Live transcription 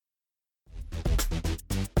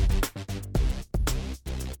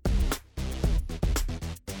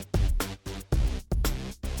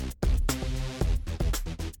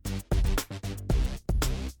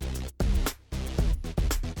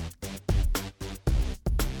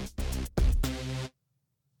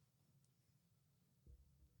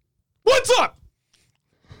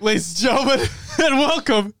Ladies and gentlemen, and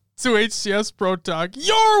welcome to HCS Pro Talk,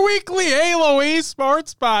 your weekly Halo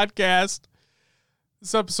eSports podcast. This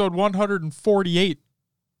is episode 148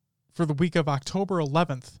 for the week of October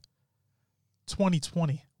 11th,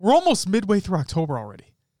 2020. We're almost midway through October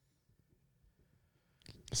already.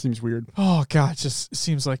 Seems weird. Oh, God, it just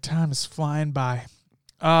seems like time is flying by.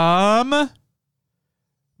 My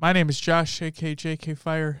name is Josh, aka JK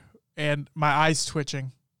Fire, and my eyes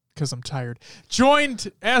twitching because I'm tired.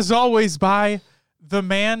 Joined, as always, by the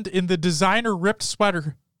man in the designer ripped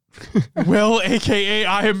sweater, Will, aka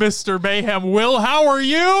I am Mr. Mayhem. Will, how are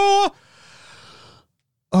you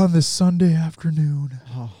on this Sunday afternoon?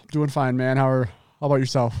 Oh, doing fine, man. How about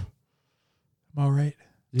yourself? I'm all right.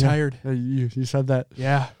 Yeah. Tired. You said that.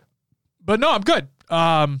 Yeah. But no, I'm good.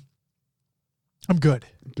 I'm good.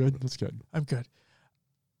 Good. That's good. I'm good.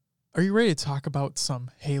 Are you ready to talk about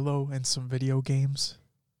some Halo and some video games?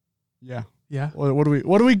 Yeah. Yeah. What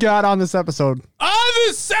do we got on this episode? On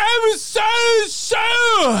this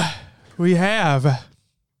episode, we have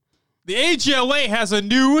the AGLA has a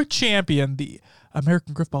new champion, the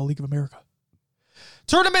American Griffball League of America.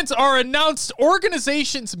 Tournaments are announced,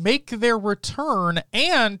 organizations make their return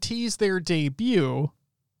and tease their debut.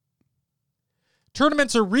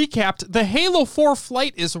 Tournaments are recapped. The Halo 4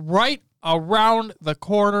 flight is right around the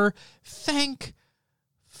corner. Thank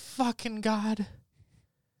fucking God.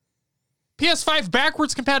 PS5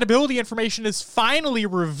 backwards compatibility information is finally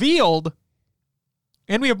revealed.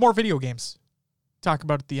 And we have more video games to talk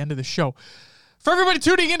about at the end of the show. For everybody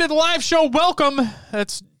tuning into the live show, welcome.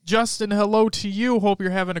 That's Justin, hello to you. Hope you're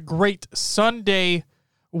having a great Sunday.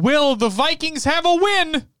 Will, the Vikings have a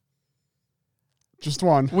win? Just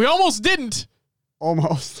one. We almost didn't.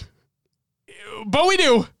 Almost. But we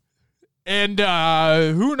do. And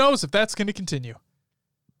who knows if that's going to continue.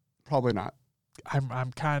 Probably not.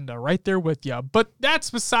 I'm kind of right there with you. But that's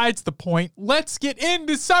besides the point. Let's get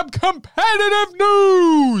into some competitive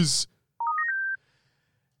news.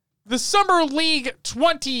 The Summer League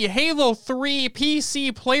 20 Halo 3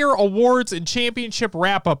 PC Player Awards and Championship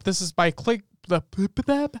Wrap-Up. This is by Play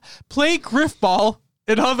Griffball.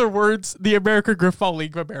 In other words, the American Griffball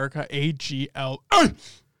League of America, AGL.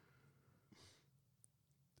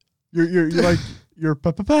 You're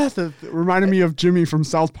that reminded me of Jimmy from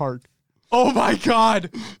South Park. Oh my God.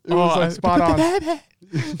 It was like spot on. I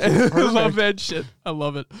love that shit. I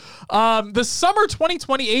love it. The summer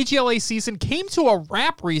 2020 AGLA season came to a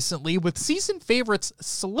wrap recently with season favorites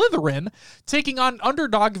Slytherin taking on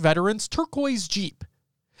underdog veterans Turquoise Jeep.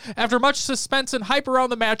 After much suspense and hype around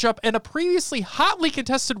the matchup and a previously hotly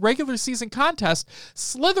contested regular season contest,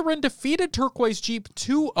 Slytherin defeated Turquoise Jeep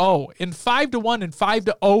 2-0 in 5-1 and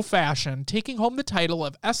 5-0 fashion, taking home the title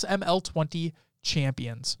of SML 20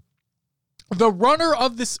 champions. The runner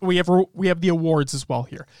of this, we have the awards as well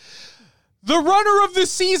here. The runner of the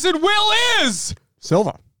season, Will, is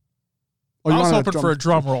Silva. I was hoping for a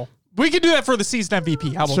drum roll. We can do that for the season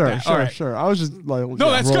MVP. How about that? Sure. I was just like,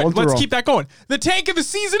 no, that's good. Let's keep that going. The tank of the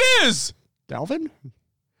season is Dalvin.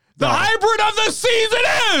 The hybrid of the season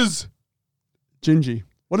is Gingy.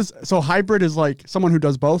 So hybrid is like someone who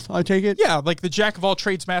does both, I take it? Yeah, like the jack of all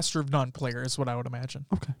trades, master of none player is what I would imagine.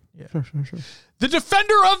 Okay. Yeah. Sure. The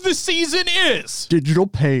defender of the season is Digital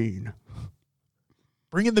Pain.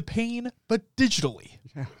 Bringing the pain, but digitally.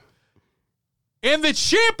 Yeah. And the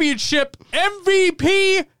championship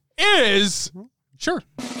MVP is sure.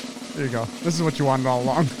 There you go. This is what you wanted all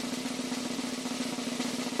along.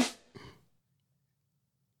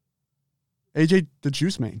 AJ the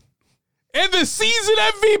Juice Man. And the season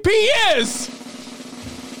MVP is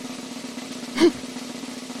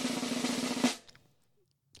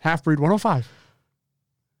Halfbreed 105.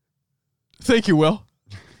 Thank you, Will.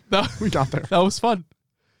 We got there. That was fun.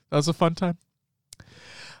 That was a fun time.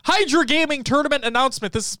 Hydra Gaming tournament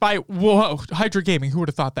announcement. This is by Hydra Gaming. Who would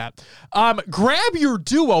have thought that? Grab your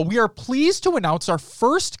duo. We are pleased to announce our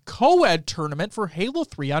first co-ed tournament for Halo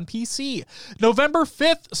 3 on PC. November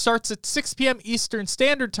 5th starts at 6 p.m. Eastern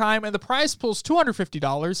Standard Time, and the prize pool is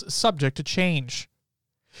 $250, subject to change.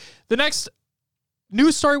 The next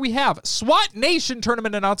news story we have, SWAT Nation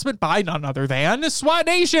tournament announcement by none other than SWAT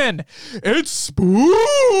Nation. It's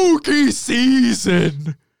spooky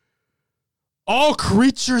season. All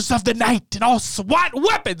creatures of the night and all SWAT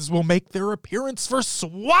weapons will make their appearance for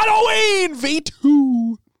SWAToween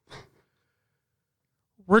V2.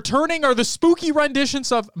 Returning are the spooky renditions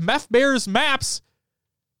of Meth Bear's maps.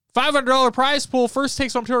 $500 prize pool. First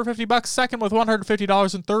takes home $250. Second with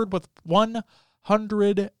 $150. And third with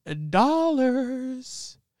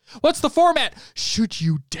 $100. What's the format? Should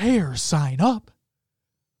you dare sign up?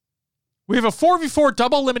 We have a 4v4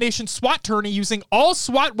 double elimination SWAT tourney using all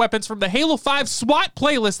SWAT weapons from the Halo 5 SWAT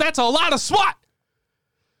playlist. That's a lot of SWAT.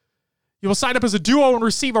 You will sign up as a duo and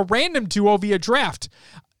receive a random duo via draft.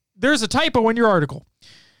 There's a typo in your article.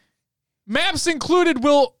 Maps included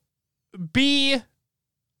will be...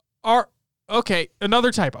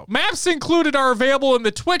 another typo. Maps included are available in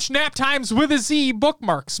the Twitch Nap Times with a Z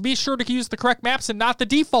bookmarks. Be sure to use the correct maps and not the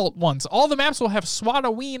default ones. All the maps will have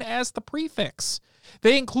Swatoween as the prefix.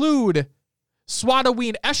 They include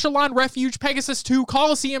Swatoween, Echelon, Refuge, Pegasus 2,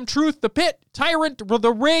 Coliseum, Truth, The Pit, Tyrant,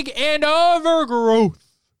 The Rig, and Overgrowth.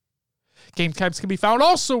 Game types can be found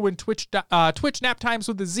also in Twitch Nap Times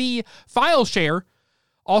with a Z file share.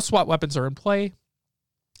 All SWAT weapons are in play.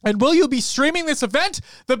 And will you be streaming this event?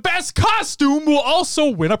 The best costume will also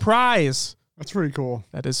win a prize. That's pretty cool.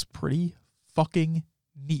 That is pretty fucking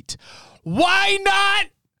neat. Why not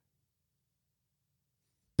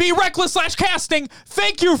be reckless/casting?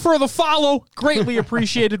 Thank you for the follow. Greatly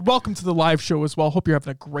appreciated. Welcome to the live show as well. Hope you're having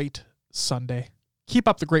a great Sunday. Keep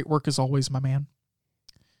up the great work as always, my man.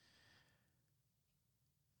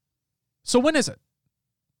 So when is it?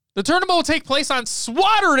 The tournament will take place on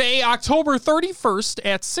Swatterday, October 31st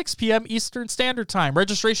at 6 p.m. Eastern Standard Time.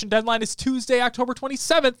 Registration deadline is Tuesday, October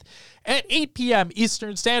 27th at 8 p.m.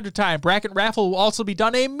 Eastern Standard Time. Bracket raffle will also be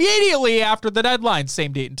done immediately after the deadline,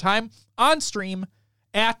 same date and time, on stream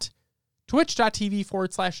at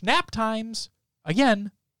twitch.tv/naptimes,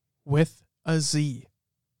 again, with a Z.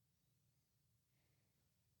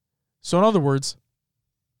 So in other words,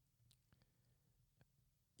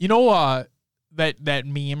 you know, that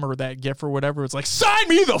meme or that GIF or whatever, it's like, sign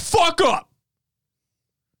me the fuck up.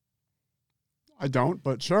 I don't,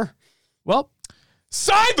 but sure. Well,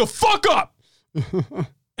 sign the fuck up.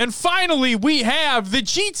 And finally, we have the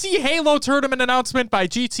GT Halo tournament announcement by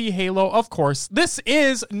GT Halo. Of course, this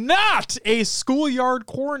is not a schoolyard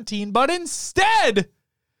quarantine, but instead,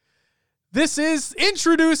 this is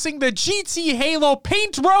introducing the GT Halo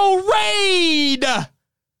Paint Row Raid.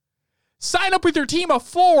 Sign up with your team of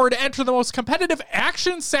 4 to enter the most competitive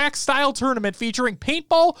action sack style tournament featuring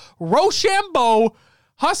paintball, Rochambeau,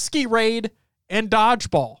 Husky Raid, and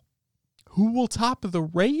dodgeball. Who will top the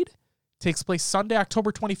raid? Takes place Sunday,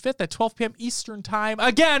 October 25th at 12 p.m. Eastern Time.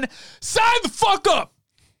 Again, sign the fuck up!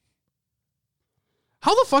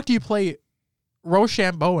 How the fuck do you play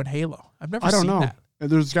Rochambeau in Halo? I've never seen that.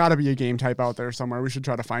 There's got to be a game type out there somewhere. We should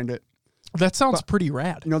try to find it. That sounds pretty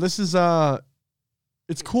rad. You know, this is...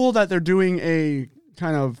 It's cool that they're doing a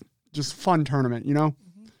kind of just fun tournament, you know?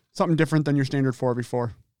 Mm-hmm. Something different than your standard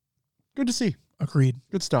 4v4. Good to see. Agreed.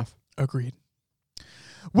 Good stuff. Agreed.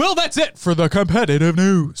 Well, that's it for the competitive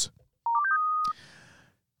news.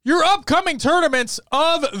 Your upcoming tournaments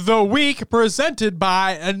of the week presented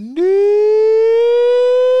by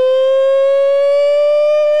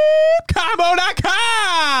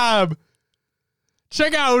NoobCombo.com.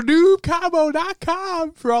 Check out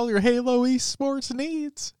NoobCombo.com for all your Halo esports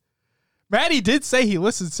needs. Maddie did say he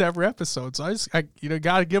listens to every episode, so I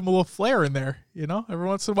gotta give him a little flair in there, every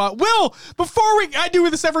once in a while. Will, I do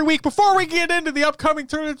this every week, before we get into the upcoming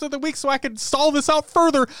tournaments of the week so I can stall this out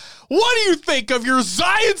further, what do you think of your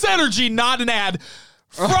Zion's Energy, not an ad,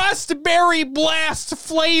 Frostberry Blast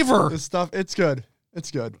flavor? This stuff, it's good.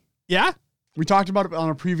 It's good. Yeah? We talked about it on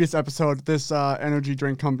a previous episode. This energy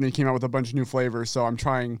drink company came out with a bunch of new flavors, so I'm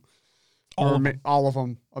trying all of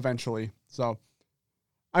them eventually. So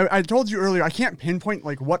I told you earlier, I can't pinpoint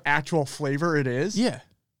what actual flavor it is. Yeah.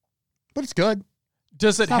 But it's good.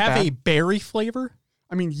 Does it have a berry flavor?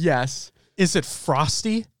 I mean, yes. Is it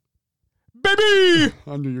frosty? Baby!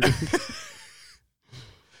 I knew you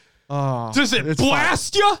were Does it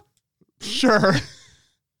blast you? Sure.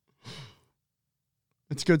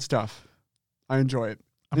 It's good stuff. I enjoy it.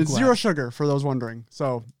 It's glad. 0 sugar for those wondering.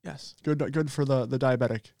 So yes, good for the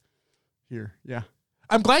diabetic here. Yeah.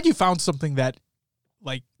 I'm glad you found something that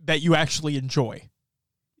you actually enjoy.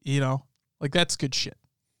 That's good shit.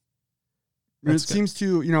 Seems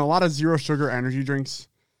to, a lot of 0 sugar energy drinks,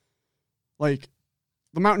 like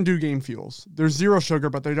the Mountain Dew Game Fuels. There's 0 sugar,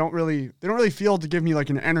 but they don't really feel to give me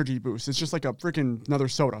an energy boost. It's just like a freaking another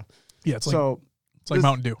soda. Yeah, it's like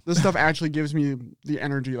Mountain Dew. This stuff actually gives me the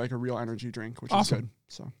energy like a real energy drink, which awesome. Is good.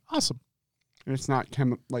 So awesome. And it's not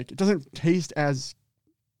it doesn't taste as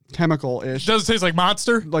chemical-ish. It doesn't taste like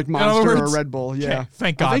Monster? Like Monster or Red Bull, yeah. Okay,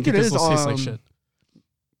 thank God. I think it is. Tastes like shit.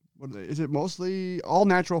 Is it mostly all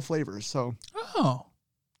natural flavors? So. Oh.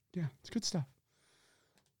 Yeah, it's good stuff.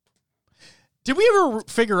 Did we ever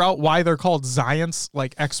figure out why they're called Zions,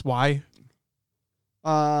 like XY?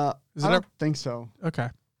 I don't think so. Okay.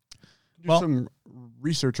 Do some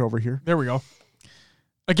research over here. There we go.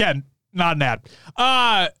 Again, not an ad.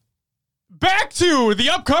 back to the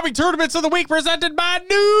upcoming tournaments of the week presented by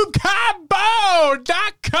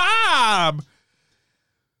NoobCombo.com.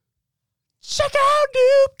 Check out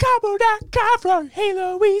NoobCombo.com for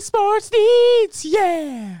Halo Esports needs.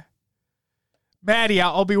 Yeah. Maddie,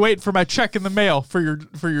 I'll be waiting for my check in the mail for your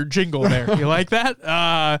jingle there. You like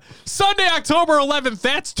that? Sunday, October 11th.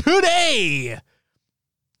 That's today.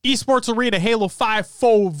 Esports Arena Halo 5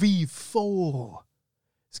 4v4.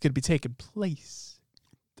 It's going to be taking place.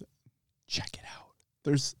 Check it out.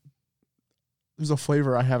 There's a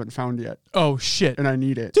flavor I haven't found yet. Oh, shit. And I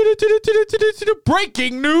need it.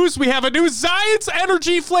 Breaking news. We have a new Science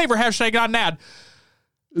Energy flavor. Hashtag not an ad.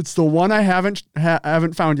 It's the one I haven't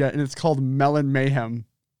found yet, and it's called Melon Mayhem.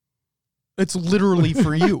 It's literally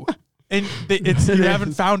for you. And you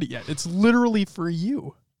haven't found it yet. It's literally for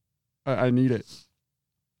you. I need it.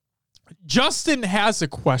 Justin has a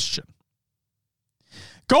question.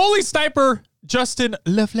 Goalie sniper Justin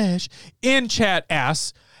LaFleche in chat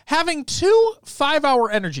asks, having 2 5-hour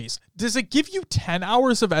energies, does it give you 10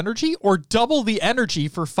 hours of energy or double the energy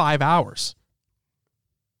for 5 hours?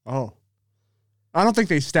 Oh. I don't think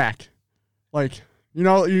they stack. Like, they're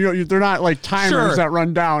not like timers that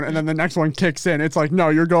run down and then the next one kicks in. It's like, no,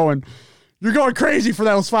 you're going crazy for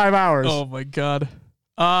those 5 hours. Oh my God.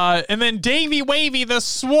 And then Davey Wavy, the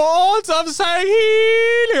Swans of St.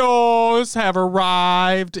 Helios have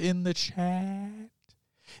arrived in the chat. And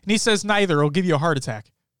he says neither. It'll give you a heart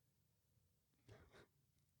attack.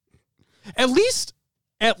 At least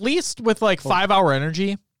with like 5-hour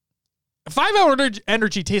energy. 5-hour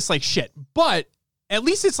energy tastes like shit, but at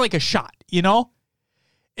least it's like a shot, you know?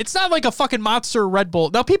 It's not like a fucking Monster Red Bull.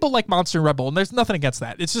 Now, people like Monster and Red Bull, and there's nothing against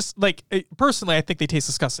that. It's just like, personally, I think they taste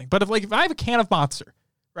disgusting. But if I have a can of Monster,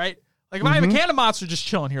 right? Like if I have a can of Monster just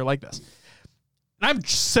chilling here like this, and I'm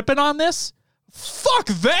sipping on this, fuck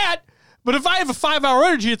that. But if I have a 5-hour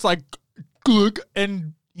energy, it's like, glug,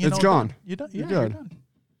 and it's gone. You're done. You're You're good. done.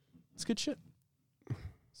 It's good shit.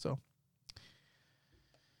 So.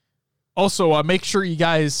 Also, make sure you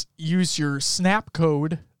guys use your SNAP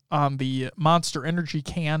code on the Monster Energy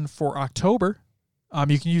can for October.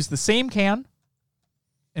 You can use the same can.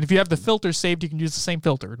 And if you have the filter saved, you can use the same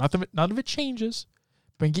filter. None of it changes.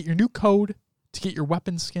 But you can get your new code to get your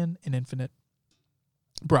weapon skin in Infinite.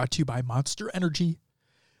 Brought to you by Monster Energy.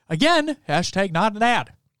 Again, hashtag not an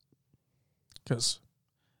ad. Because,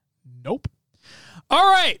 nope.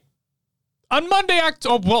 All right. On Monday,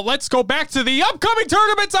 let's go back to the upcoming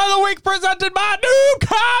tournaments of the week presented by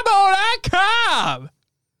NoobCombo.com.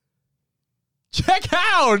 Check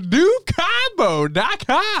out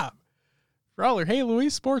NoobCombo.com for all your Halo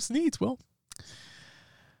Esports needs. Well,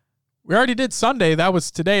 we already did Sunday. That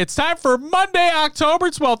was today. It's time for Monday, October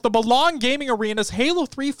 12th. The Belong Gaming Arena's Halo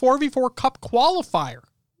 3 4v4 Cup Qualifier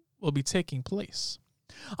will be taking place.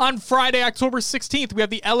 On Friday, October 16th, we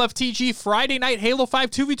have the LFTG Friday Night Halo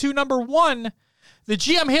 5 2v2 number 1, the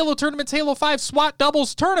GM Halo Tournament's Halo 5 SWAT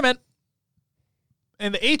Doubles Tournament,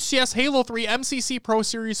 and the HCS Halo 3 MCC Pro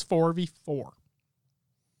Series 4v4.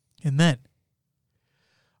 And then,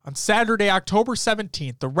 on Saturday, October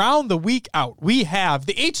 17th, around the week out, we have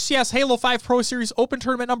the HCS Halo 5 Pro Series Open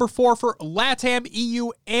Tournament number 4 for LATAM,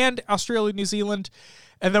 EU, and Australia, New Zealand.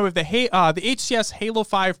 And then we have the HCS Halo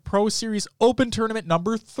 5 Pro Series Open Tournament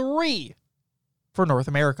number 3 for North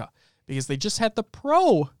America. Because they just had the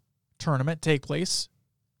Pro Tournament take place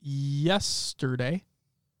yesterday.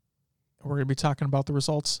 We're going to be talking about the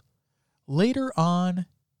results later on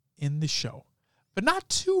in the show. But not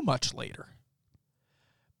too much later.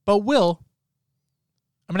 But Will,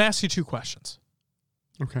 I'm going to ask you 2 questions.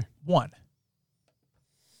 Okay. 1,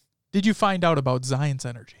 did you find out about Zion's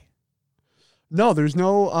Energy? No, there's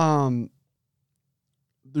no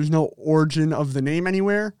origin of the name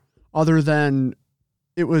anywhere other than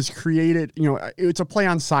it was created, it's a play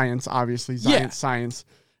on science, obviously, science,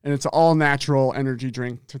 and it's an all natural energy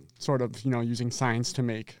drink to sort of, using science to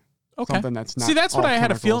make something that's not. See, that's what I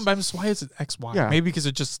had a chemicals. feeling, but I'm just, why is it XY? Yeah. Maybe because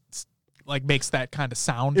it just like makes that kind of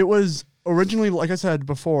sound. It was originally, like I said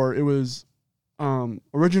before, it was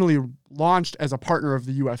originally launched as a partner of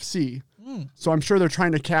the UFC. So I'm sure they're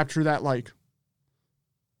trying to capture that, like,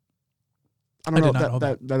 I don't know,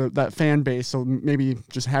 that fan base. So maybe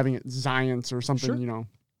just having it Zions or something, Sure.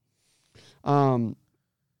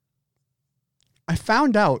 I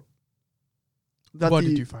found out that What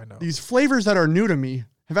did you find out? these flavors that are new to me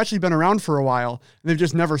have actually been around for a while, and they've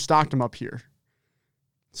just never stocked them up here.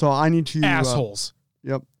 So I need to Assholes.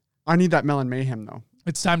 Yep, I need that Melon Mayhem though.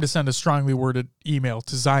 It's time to send a strongly worded email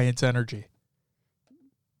to Zion's Energy.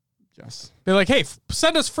 Yes. Be like, hey,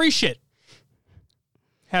 send us free shit.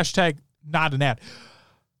 Hashtag not an ad.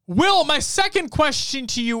 Will, my second question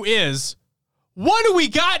to you is, what do we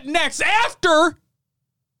got next after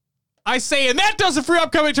I say, and that does it for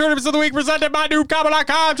upcoming tournaments of the week presented by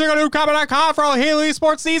NoobCombat.com. Check out NoobCombat.com for all Halo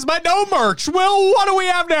esports needs, but no merch. Will, what do we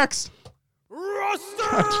have next?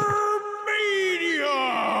 Roster Media.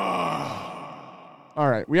 All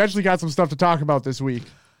right, we actually got some stuff to talk about this week.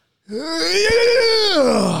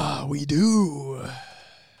 Yeah, we do.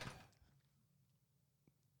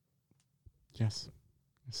 Yes.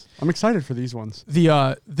 I'm excited for these ones.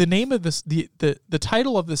 The name of this the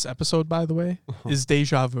title of this episode, by the way, is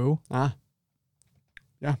Deja Vu.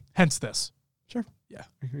 Yeah. Hence this. Sure. Yeah.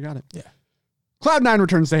 We got it. Yeah. Cloud9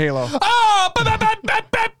 returns to Halo. Oh,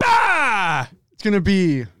 ba-ba-ba-ba-ba-ba! It's going to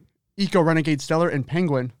be Eco, Renegade, Stellar, and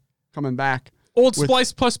Penguin coming back. Old with-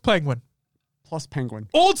 Splice plus Penguin. Plus Penguin.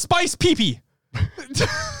 Old Spice Pee-Pee.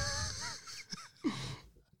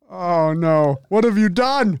 Oh, no. What have you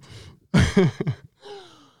done?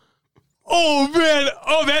 Oh, man.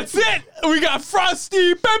 Oh, that's it. We got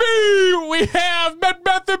Frosty, baby. We have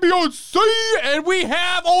Meth and Beyonce, and we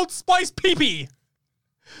have Old Spice Pee-Pee.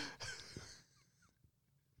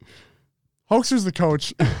 Hoaxer's the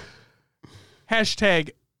coach.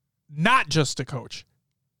 Hashtag not just a coach.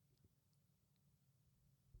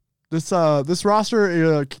 This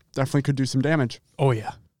roster definitely could do some damage. Oh,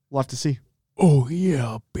 yeah. We'll have to see. Oh,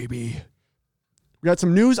 yeah, baby. We got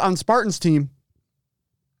some news on Spartan's team.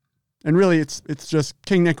 And really, it's just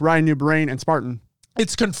King Nick, Ryan Noob, Rain, and Spartan.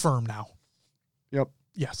 It's confirmed now. Yep.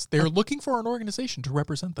 Yes, they're looking for an organization to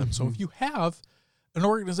represent them. So if you have an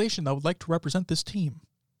organization that would like to represent this team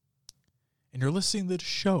and you're listening to the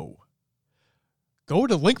show, go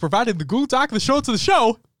to the link provided in the Google Doc, the show to the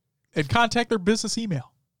show, and contact their business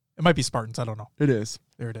email. It might be Spartans. I don't know. It is.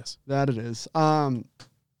 There it is. That it is. I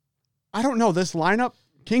don't know. This lineup,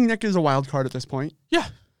 King Nick is a wild card at this point. Yeah.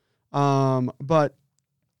 But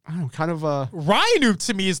I don't know, kind of Ryan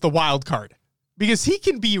to me is the wild card because he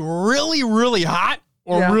can be really, really hot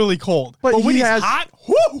or really cold. But when he he's has- hot,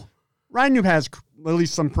 whoo! Ryan Noob has at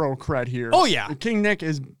least some pro cred here. Oh, yeah. King Nick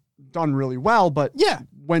is done really well, but Yeah.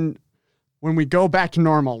 when we go back to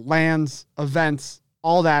normal, lands, events,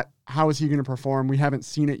 all that, how is he going to perform? We haven't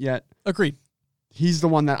seen it yet. Agreed. He's the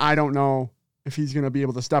one that I don't know if he's going to be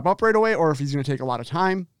able to step up right away or if he's going to take a lot of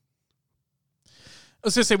time. I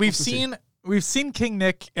was going to say, we've seen King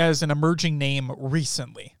Nick as an emerging name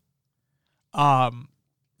recently.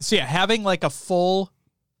 So yeah, having like a full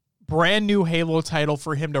brand new Halo title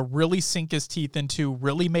for him to really sink his teeth into,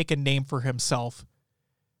 really make a name for himself,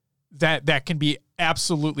 that can be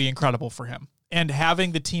absolutely incredible for him. And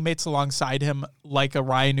having the teammates alongside him, like a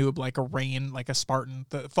Ryan Noob, like a Rain, like a Spartan,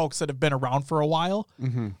 the folks that have been around for a while.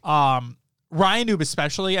 Ryan Noob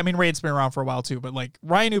especially, I mean, Rain's been around for a while too, but like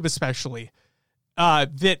Ryan Noob especially,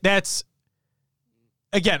 that's,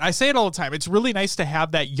 again, I say it all the time. It's really nice to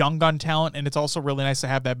have that young gun talent, and it's also really nice to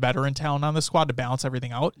have that veteran talent on the squad to balance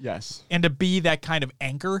everything out. Yes. And to be that kind of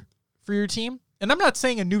anchor for your team. And I'm not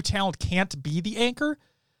saying a new talent can't be the anchor,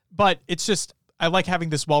 but it's just, I like having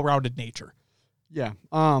this well-rounded nature. Yeah.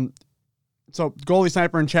 So Goalie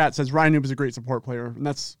Sniper in chat says Ryan Noob is a great support player, and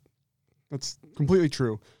that's completely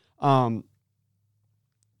true.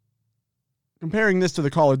 Comparing this to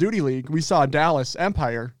the Call of Duty League, we saw Dallas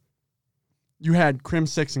Empire. You had Crim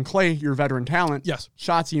 6 and Clay, your veteran talent. Yes.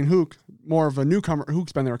 Shotzi and Hook, more of a newcomer.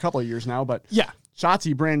 Hook's been there a couple of years now, but Yeah.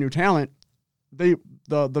 Shotzi, brand new talent. The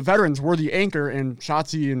veterans were the anchor, and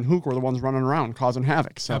Shotzi and Hook were the ones running around causing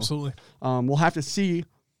havoc. So Absolutely. we'll have to see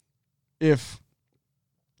if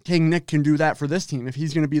King Nick can do that for this team, if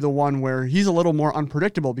he's going to be the one where he's a little more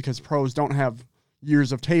unpredictable because pros don't have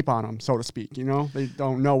years of tape on him, so to speak. You know, they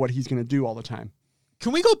don't know what he's going to do all the time.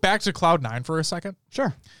 Can we go back to Cloud9 for a second?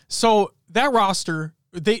 Sure. So that roster,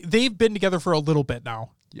 they've been together for a little bit now.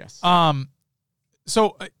 Yes.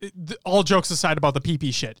 So all jokes aside about the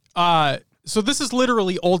PP shit. So this is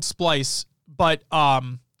literally Old Splice, but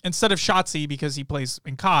instead of Shotzi, because he plays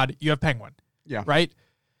in COD, you have Penguin. Yeah. Right?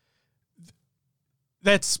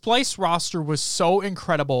 That Splice roster was so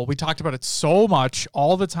incredible. We talked about it so much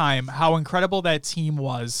all the time, how incredible that team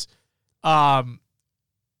was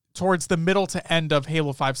towards the middle to end of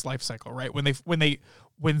Halo 5's life cycle, right?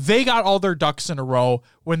 When they got all their ducks in a row,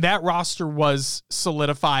 when that roster was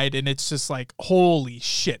solidified, and it's just like, holy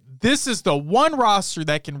shit, this is the one roster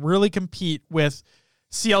that can really compete with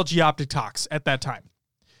CLG Optic Tox at that time.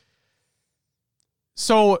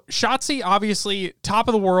 So Shotzi, obviously top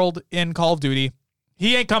of the world in Call of Duty.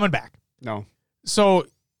 He ain't coming back. No. So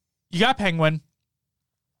you got Penguin.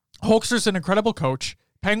 Hoaxer's an incredible coach.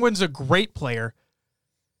 Penguin's a great player.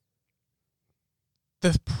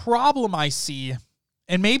 The problem I see,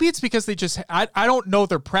 and maybe it's because they just, I don't know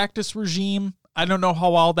their practice regime. I don't know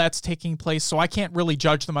how all that's taking place, so I can't really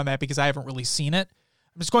judge them on that because I haven't really seen it.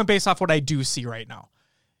 I'm just going based off what I do see right now.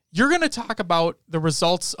 You're going to talk about the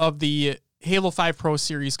results of the Halo 5 Pro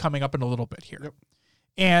Series coming up in a little bit here. Yep.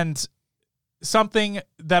 And something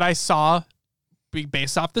that I saw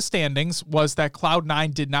based off the standings was that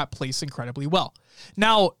Cloud9 did not place incredibly well.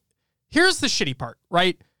 Now, here's the shitty part,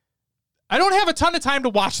 right? I don't have a ton of time to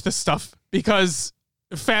watch this stuff because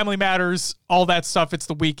family matters, all that stuff. It's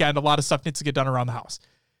the weekend. A lot of stuff needs to get done around the house.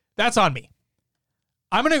 That's on me.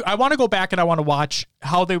 I want to go back and I want to watch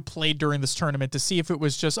how they played during this tournament to see if it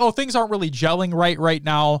was just, things aren't really gelling right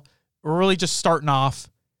now. We're really just starting off.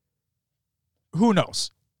 Who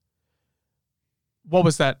knows? What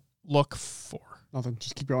was that look for? Nothing.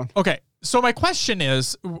 Just keep going. Okay. So my question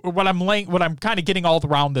is, what I'm kind of getting all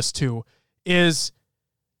around this to is,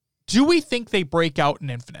 do we think they break out in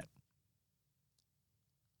Infinite?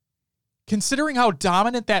 Considering how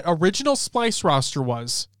dominant that original Splice roster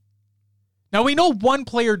was. Now, we know one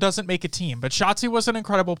player doesn't make a team, but Shotzzy was an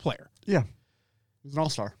incredible player. Yeah. He's an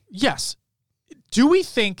all-star. Yes. Do we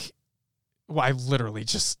think... Well, I literally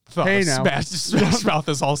just thought smash mouth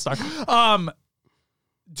this all-star.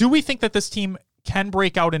 Do we think that this team can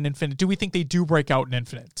break out in Infinite? Do we think they do break out in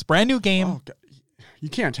Infinite? It's a brand new game. Oh, you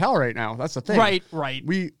can't tell right now. That's the thing. Right.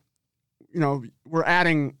 We're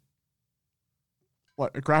adding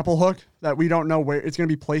a grapple hook that we don't know where it's going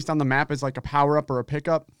to be placed on the map as like a power up or a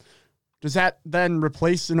pickup. Does that then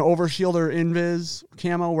replace an overshield or invis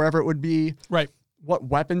camo wherever it would be? Right. What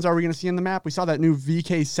weapons are we going to see in the map? We saw that new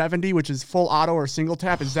VK70, which is full auto or single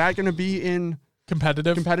tap. Is that going to be in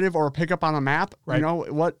competitive or a pickup on a map? Right. You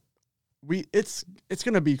know it's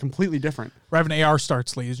going to be completely different. We're having AR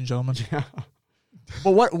starts, ladies and gentlemen. Yeah.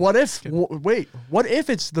 But what if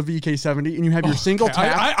it's the VK70 and you have your single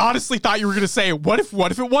tap? I honestly thought you were going to say, what if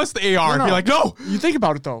it was the AR? No. Be like, no. You think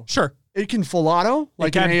about it though. Sure. It can full auto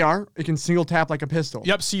like an AR. It can single tap like a pistol.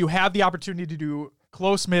 Yep. So you have the opportunity to do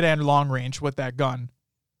close, mid, and long range with that gun.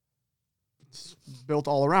 It's built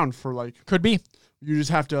all around for like. Could be. You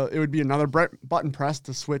just have to. It would be another button press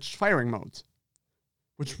to switch firing modes,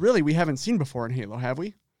 which really we haven't seen before in Halo, have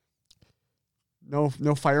we? No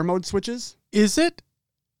fire mode switches. Is it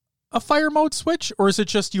a fire mode switch, or is it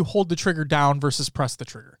just you hold the trigger down versus press the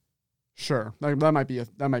trigger? Sure, that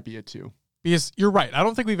might be it too. Because you're right. I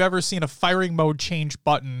don't think we've ever seen a firing mode change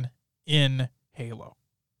button in Halo.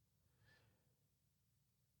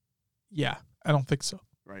 Yeah, I don't think so.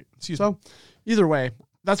 Right. Excuse me. So, either way,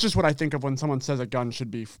 that's just what I think of when someone says a gun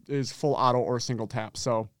is full auto or single tap.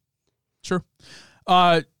 So, sure.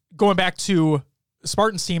 Going back to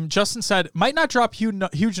Spartan's team, Justin said, might not drop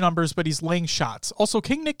huge numbers, but he's laying shots. Also,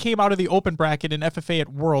 King Nick came out of the open bracket in FFA at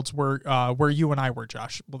Worlds where you and I were,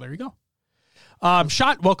 Josh. Well, there you go.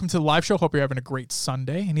 Shot, welcome to the live show. Hope you're having a great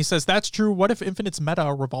Sunday. And he says, that's true. What if Infinite's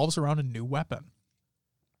meta revolves around a new weapon?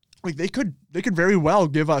 Like they could very well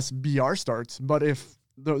give us BR starts, but if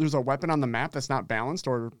there's a weapon on the map that's not balanced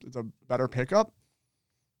or it's a better pickup,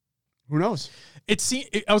 who knows?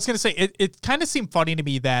 I was going to say, it kind of seemed funny to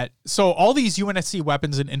me that, so all these UNSC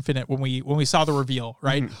weapons in Infinite, when we saw the reveal,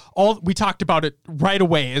 right? Mm-hmm. We talked about it right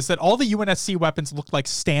away, is that all the UNSC weapons look like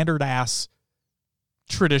standard ass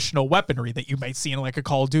traditional weaponry that you might see in like a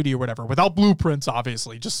Call of Duty or whatever, without blueprints,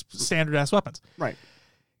 obviously, just standard ass weapons. Right.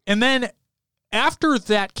 And then after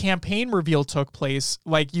that campaign reveal took place,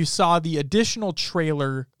 like you saw the additional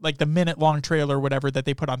trailer, like the minute-long trailer, whatever, that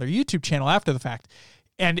they put on their YouTube channel after the fact.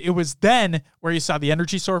 And it was then where you saw the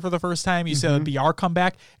energy sword for the first time. You saw the BR come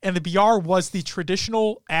back. And the BR was the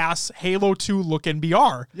traditional ass Halo 2 looking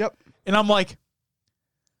BR. Yep. And I'm like,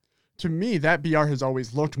 to me, that BR has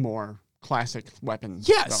always looked more classic weapons.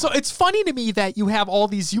 Yeah, so it's funny to me that you have all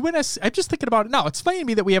these UNSC. I'm just thinking about it now. It's funny to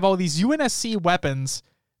me that we have all these UNSC weapons,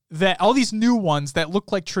 that all these new ones that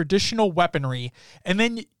look like traditional weaponry, and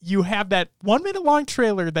then you have that 1 minute long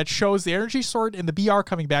trailer that shows the energy sword and the BR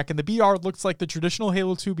coming back, and the BR looks like the traditional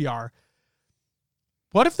Halo 2 BR.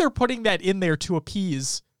 What if they're putting that in there to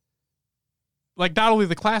appease, like, not only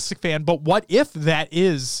the classic fan, but what if that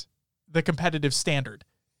is the competitive standard?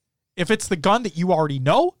 If it's the gun that you already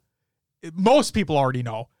know, most people already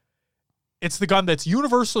know, it's the gun that's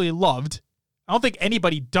universally loved. I don't think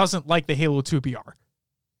anybody doesn't like the Halo 2 BR.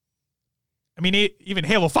 I mean, even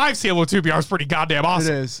Halo 5's Halo 2 BR is pretty goddamn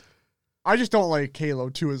awesome. It is. I just don't like Halo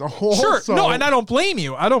 2 as a whole. Sure. So. No, and I don't blame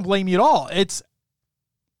you. I don't blame you at all.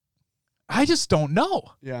 I just don't know.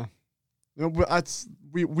 Yeah.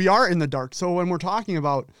 We are in the dark. So when we're talking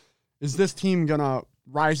about, is this team going to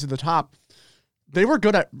rise to the top? They were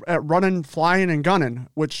good at running, flying, and gunning,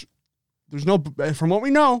 which there's no, from what we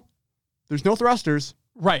know, there's no thrusters.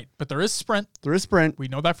 Right, but there is sprint. There is sprint. We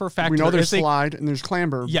know that for a fact. We know there's is slide and there's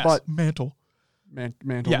clamber. yes, But mantle.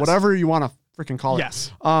 mantle, Yes. whatever you want to freaking call it.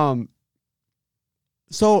 Yes.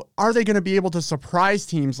 So are they going to be able to surprise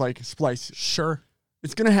teams like Splice? Sure.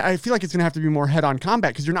 It's going to, I feel like it's going to have to be more head-on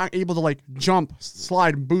combat because you're not able to like jump,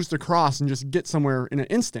 slide, boost across and just get somewhere in an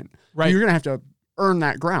instant. Right. You're going to have to earn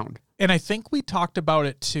that ground. And I think we talked about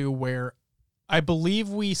it too, where I believe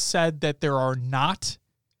we said that there are not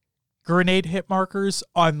grenade hit markers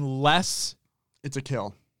unless, It's a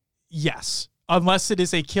kill. yes, unless it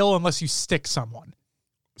is a kill, unless you stick someone.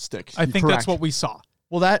 Stick. I think Correct. that's what we saw.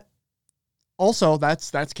 Well, that's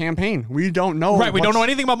campaign. We don't know. Right, we don't know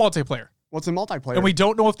anything about multiplayer. What's in multiplayer. And we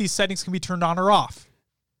don't know if these settings can be turned on or off.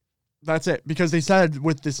 That's it. Because they said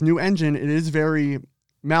with this new engine, it is very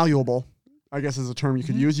malleable, I guess is a term you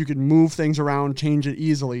could use. You could move things around, change it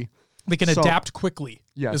easily. They can So- adapt quickly,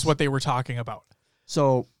 Yes. is what they were talking about.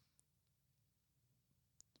 So,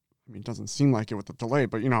 I mean, it doesn't seem like it with the delay,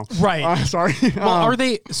 but Right. Sorry. Well, are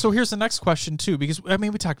they? So here's the next question too, because I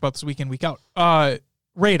mean we talked about this week in, week out.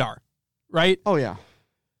 Radar, right? Oh yeah.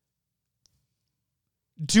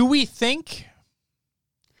 Do we think?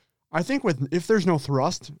 I think if there's no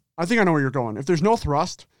thrust, I think I know where you're going. If there's no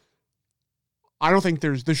thrust, I don't think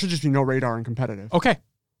there should just be no radar in competitive. Okay,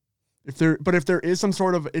 If there is some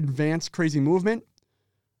sort of advanced crazy movement,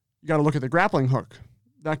 you got to look at the grappling hook.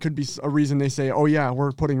 That could be a reason they say, "Oh yeah,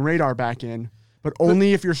 we're putting radar back in," but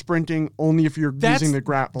only if you're sprinting, only if you're using the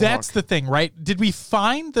grapple That's hook. the thing, right? Did we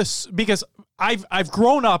find this? Because I've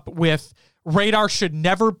grown up with radar should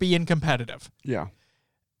never be in competitive, Yeah.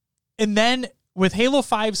 and then with Halo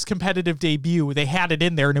 5's competitive debut, they had it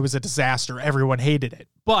in there and it was a disaster. Everyone hated it.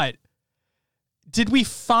 But did we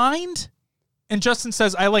find? And Justin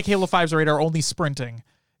says, I like Halo 5's radar only sprinting.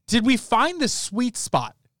 Did we find the sweet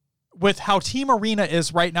spot with how Team Arena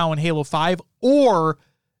is right now in Halo 5? Or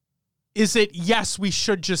is it, yes, we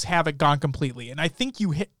should just have it gone completely? And I think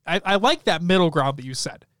you hit, I like that middle ground that you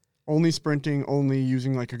said. Only sprinting, only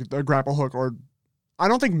using like a grapple hook, or I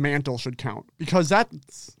don't think mantle should count because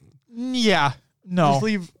that's Yeah, no. just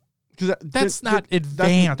leave because That's not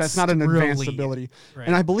advanced, That's not an advanced really. ability. Right.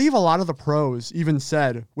 And I believe a lot of the pros even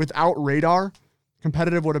said without radar,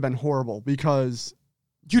 competitive would have been horrible because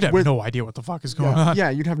You'd have with- no idea what the fuck is going yeah, on. yeah,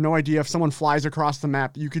 you'd have no idea if someone flies across the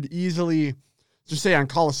map. You could easily just say on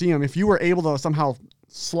Coliseum, if you were able to somehow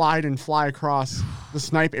slide and fly across the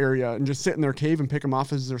snipe area and just sit in their cave and pick them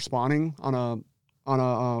off as they're spawning on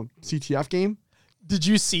a CTF game. Did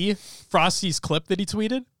you see Frosty's clip that he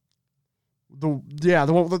tweeted? The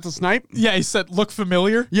one with the snipe. Yeah, he said, look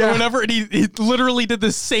familiar. Yeah. Or whatever. And he literally did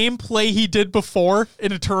the same play he did before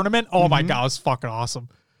in a tournament. Oh my God, it was fucking awesome.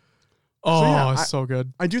 Oh, yeah, it's so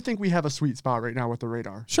good. I do think we have a sweet spot right now with the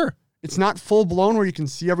radar. Sure. It's not full blown where you can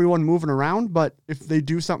see everyone moving around, but if they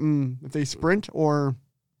do something, if they sprint or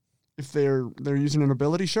if they're using an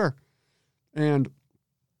ability, sure. And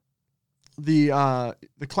the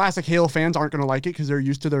classic Halo fans aren't going to like it because they're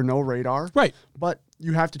used to their no radar. Right. But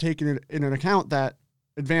you have to take in an account that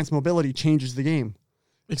advanced mobility changes the game.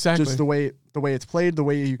 Exactly. Just the way it's played, the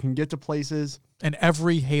way you can get to places. And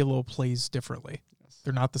every Halo plays differently.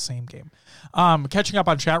 They're not the same game. Catching up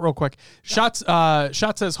on chat real quick. Shot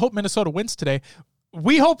says, hope Minnesota wins today.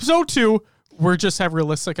 We hope so too. We're just have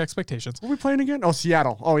realistic expectations. What are we playing again? Oh,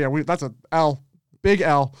 Seattle. Oh yeah, that's a L. Big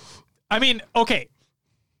L. I mean, okay.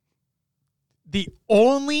 The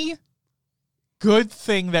only good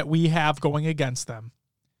thing that we have going against them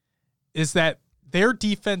is that their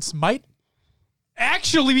defense might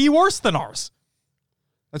actually be worse than ours.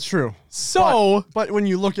 That's true. So, But when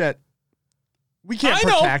you look at, we can't I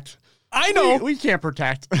know. protect. I know. We can't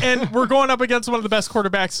protect. And we're going up against one of the best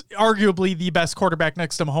quarterbacks, arguably the best quarterback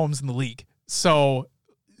next to Mahomes in the league. So,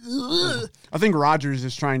 I think Rodgers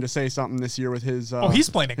is trying to say something this year with his. he's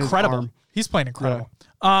playing his incredible. arm. He's playing incredible.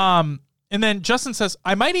 And then Justin says,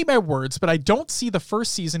 I might eat my words, but I don't see the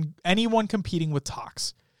first season anyone competing with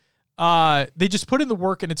Tox. They just put in the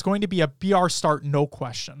work, and it's going to be a BR start, no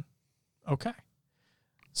question. Okay.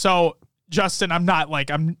 So, Justin,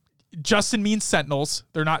 Justin means Sentinels.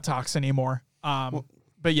 They're not Tox anymore.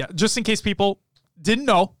 But yeah, just in case people didn't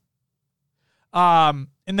know. And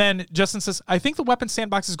then Justin says, I think the weapon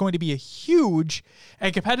sandbox is going to be a huge,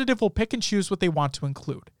 and competitive will pick and choose what they want to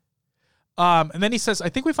include. And then he says, I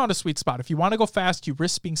think we found a sweet spot. If you want to go fast, you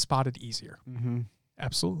risk being spotted easier. Mm-hmm.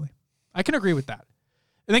 Absolutely. I can agree with that.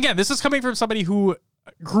 And again, this is coming from somebody who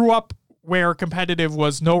grew up where competitive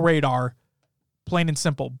was no radar, plain and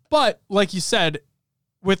simple. But like you said,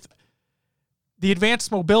 with the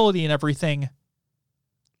advanced mobility and everything,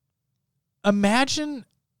 imagine,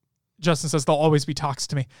 Justin says they'll always be Tox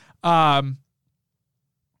to me.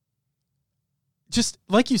 just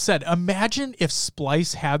like you said, imagine if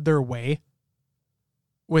Splice had their way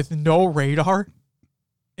with no radar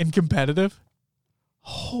and competitive.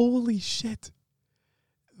 Holy shit.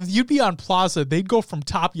 You'd be on Plaza. They'd go from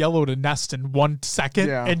top yellow to nest in 1 second,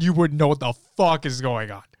 and you wouldn't know what the fuck is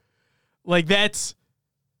going on. Like, that's...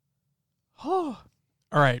 Oh.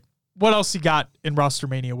 All right. What else you got in Roster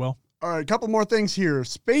Mania, Will? All right, a couple more things here.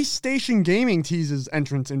 Space Station Gaming teases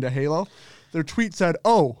entrance into Halo. Their tweet said,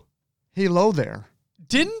 "Oh, Halo there."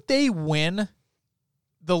 Didn't they win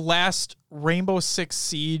the last Rainbow Six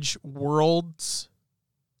Siege Worlds?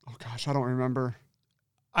 Oh gosh, I don't remember.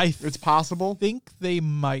 It's possible. Think they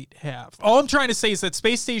might have. All I'm trying to say is that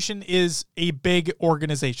Space Station is a big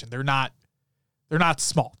organization. They're not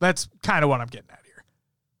small. That's kind of what I'm getting at here.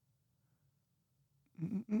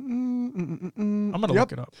 I'm going to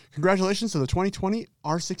look it up. Congratulations to the 2020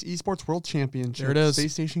 R6 Esports World Championship. There it is.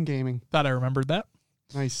 Space Station Gaming. Thought I remembered that.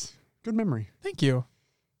 Nice. Good memory. Thank you.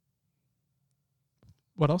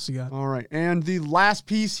 What else you got? All right. And the last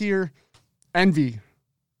piece here, Envy.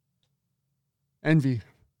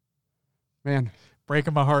 Man.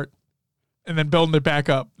 Breaking my heart. And then building it back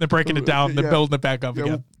up. Then breaking it down. Then building it back up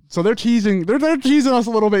again. So they're teasing. They're teasing us a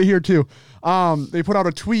little bit here too. They put out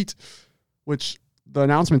a tweet, which the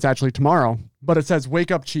announcement's actually tomorrow, but it says,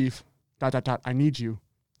 "Wake up, Chief. ... I need you.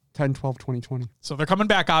 10/12/2020." So they're coming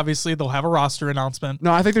back, obviously. They'll have a roster announcement.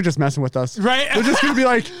 No, I think they're just messing with us. Right? They're just going to be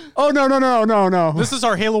like, "Oh, no. This is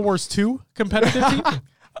our Halo Wars 2 competitive team.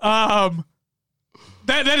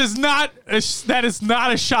 That is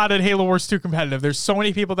not a shot at Halo Wars 2 competitive. There's so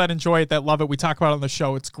many people that enjoy it, that love it. We talk about it on the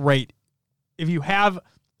show. It's great. If you love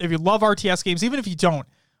RTS games, even if you don't,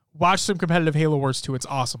 watch some competitive Halo Wars 2. It's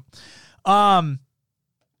awesome.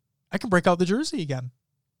 I can break out the jersey again.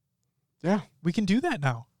 Yeah. We can do that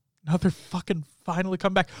now. Now they're fucking finally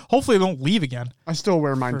come back. Hopefully they don't leave again. I still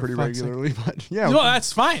wear mine pretty regularly, but yeah. No,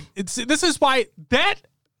 that's fine. This is why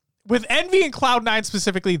with Envy and Cloud9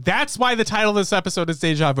 specifically, that's why the title of this episode is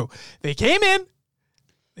Deja Vu. They came in,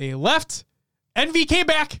 they left, Envy came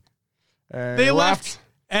back, they left,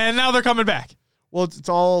 and now they're coming back. Well, it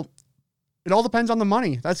all depends on the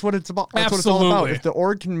money. That's what it's about. That's Absolutely. What it's all about. If the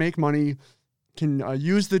org can make money, can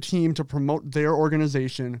use the team to promote their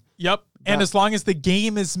organization. Yep. And as long as the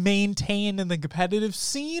game is maintained and the competitive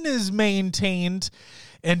scene is maintained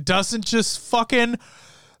and doesn't just fucking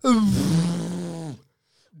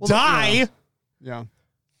die. Yeah.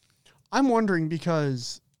 I'm wondering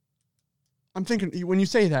because I'm thinking when you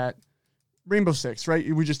say that, Rainbow Six,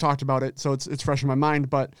 right? We just talked about it, so it's fresh in my mind,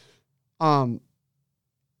 but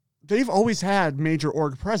they've always had major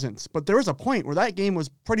org presence, but there was a point where that game was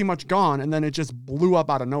pretty much gone and then it just blew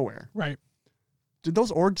up out of nowhere. Right. Did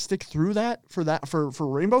those orgs stick through that for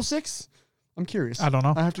Rainbow Six? I'm curious. I don't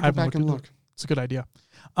know. I have to go back and look. It's a good idea.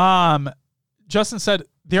 Justin said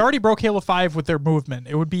they already broke Halo 5 with their movement.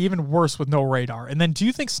 It would be even worse with no radar. And then do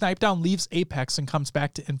you think Snipedown leaves Apex and comes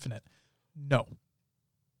back to Infinite? No.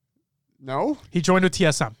 No? He joined with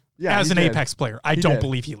TSM as an Apex player. I don't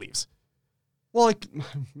believe he leaves. Well,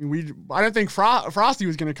 I don't think Frosty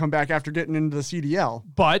was going to come back after getting into the CDL.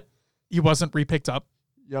 But he wasn't repicked up.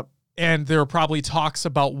 Yep. And there were probably talks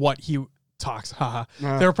about what he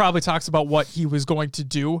there were probably talks about what he was going to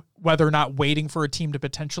do, whether or not waiting for a team to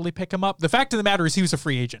potentially pick him up. The fact of the matter is he was a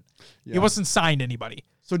free agent. Yeah. He wasn't signed anybody.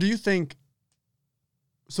 So do you think,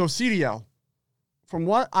 CDL, from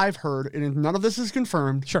what I've heard, and none of this is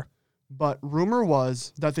confirmed. Sure. But rumor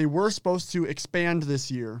was that they were supposed to expand this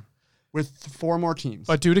year with 4 more teams.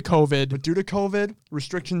 But due to COVID,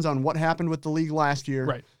 restrictions on what happened with the league last year.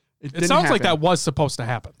 Right. It sounds like that was supposed to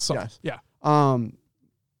happen. So, yes. Yeah.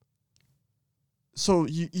 So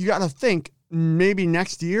you got to think maybe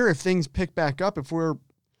next year if things pick back up, who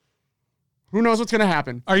knows what's going to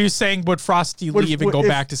happen. Are you saying would Frosty leave and go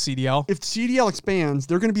back to CDL? If CDL expands,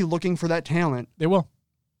 they're going to be looking for that talent. They will.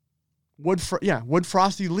 Would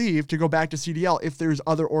Frosty leave to go back to CDL if there's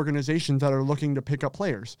other organizations that are looking to pick up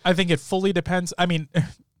players? I think it fully depends. I mean,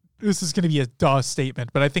 this is going to be a duh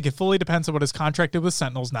statement, but I think it fully depends on what is contracted with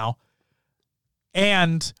Sentinels now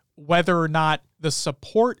and whether or not the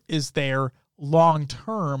support is there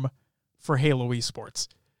long-term for Halo Esports.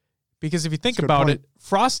 Because if you think about it,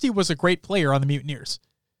 Frosty was a great player on the Mutineers.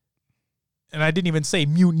 And I didn't even say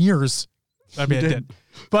Mutineers. I mean, I did.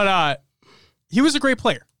 But he was a great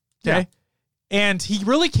player. Okay. Yeah. And he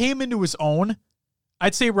really came into his own,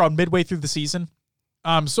 I'd say around midway through the season.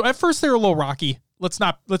 So at first they were a little rocky. Let's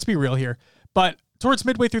be real here. But towards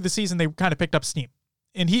midway through the season, they kind of picked up steam.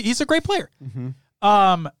 And he's a great player.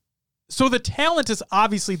 Mm-hmm. So the talent is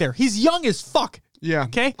obviously there. He's young as fuck. Yeah.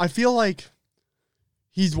 Okay. I feel like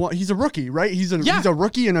he's a rookie, right? He's a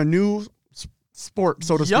rookie in a new sport,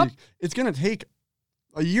 so to Yep. speak. It's going to take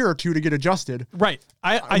a year or two to get adjusted. Right.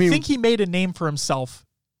 I mean- think he made a name for himself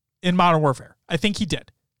in Modern Warfare. I think he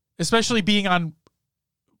did, especially being on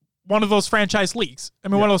one of those franchise leagues. I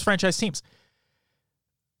mean, one of those franchise teams.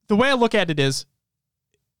 The way I look at it is,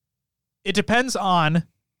 it depends on,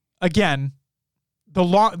 again,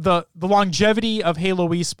 the longevity of Halo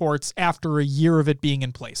esports after a year of it being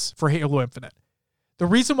in place for Halo Infinite. The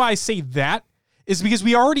reason why I say that is because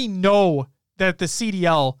we already know that the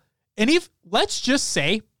CDL, and if let's just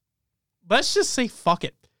say fuck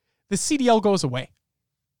it, the CDL goes away.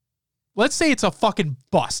 Let's say it's a fucking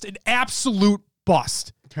bust, an absolute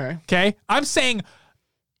bust. Okay, I'm saying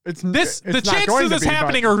the chances of this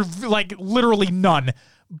happening are like literally none.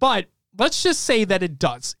 But let's just say that it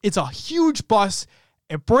does. It's a huge bust.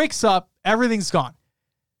 It breaks up. Everything's gone.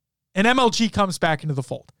 And MLG comes back into the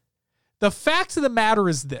fold. The fact of the matter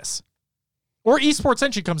is this. Or Esports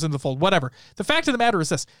Engine comes into the fold, whatever. The fact of the matter is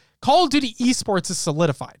this. Call of Duty Esports is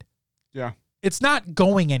solidified. Yeah. It's not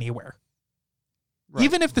going anywhere. Right.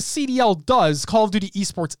 Even if the CDL does, Call of Duty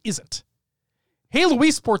Esports isn't. Halo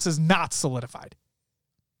Esports is not solidified.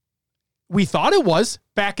 We thought it was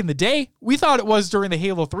back in the day. We thought it was during the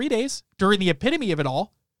Halo 3 days, during the epitome of it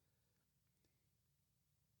all.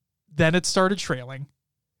 Then it started trailing.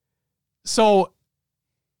 So,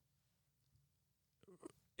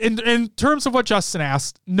 in terms of what Justin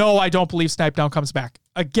asked, no, I don't believe Snipedown comes back.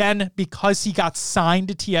 Again, because he got signed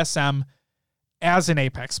to TSM as an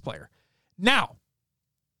Apex player. Now,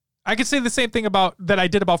 I could say the same thing that I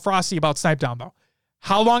did about Frosty about Snipedown, though.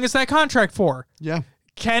 How long is that contract for? Yeah.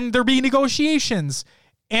 Can there be negotiations?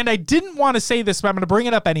 And I didn't want to say this, but I'm going to bring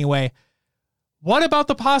it up anyway. What about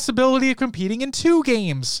the possibility of competing in 2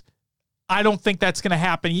 games? I don't think that's going to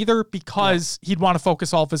happen either, because he'd want to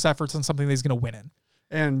focus all of his efforts on something that he's going to win in.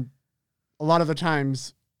 And a lot of the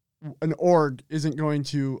times, an org isn't going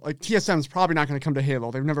to, like, TSM's probably not going to come to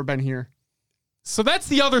Halo. They've never been here. So that's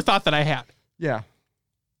the other thought that I had. Yeah.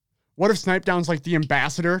 What if Snipedown's like the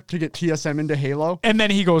ambassador to get TSM into Halo? And then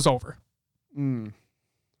he goes over. I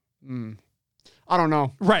don't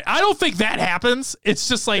know. Right. I don't think that happens. It's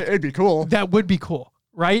just like, It'd be cool. that would be cool,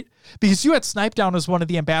 right? Because you had Snipedown as one of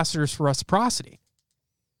the ambassadors for Reciprocity.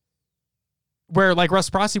 Where like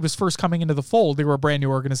Reciprocity was first coming into the fold. They were a brand new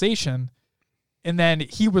organization. And then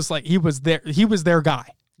he was their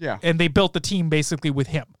guy. Yeah. And they built the team basically with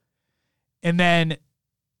him. And then,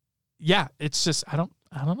 yeah, it's just, I don't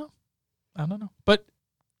know. But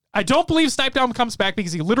I don't believe Snipedown comes back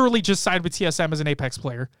because he literally just signed with TSM as an Apex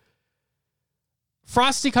player.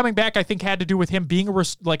 Frosty coming back, I think, had to do with him being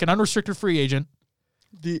an unrestricted free agent.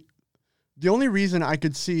 The only reason I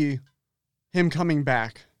could see him coming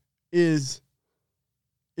back is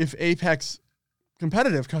if Apex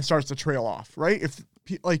competitive starts to trail off, right? If,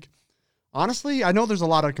 like, honestly, I know there's a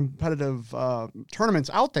lot of competitive tournaments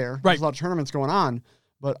out there. Right. There's a lot of tournaments going on,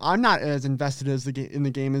 but I'm not as invested in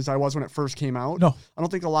the game as I was when it first came out. No. I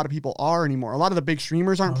don't think a lot of people are anymore. A lot of the big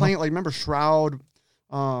streamers aren't playing it. Like, remember Shroud,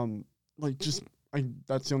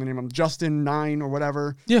 that's the only name. Justin 9 or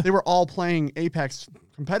whatever. Yeah. They were all playing Apex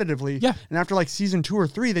competitively. Yeah. And after like season 2 or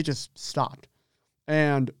 3, they just stopped.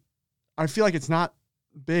 And I feel like it's not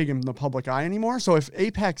big in the public eye anymore. So if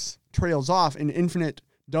Apex trails off and Infinite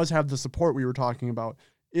does have the support we were talking about,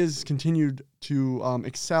 is continued to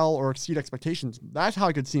excel or exceed expectations, that's how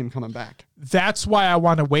I could see him coming back. That's why I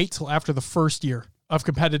want to wait till after the first year of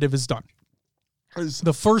competitive is done.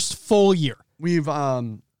 The first full year. We've,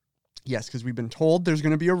 yes, because we've been told there's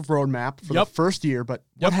going to be a roadmap for the first year, but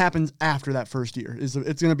what happens after that first year it's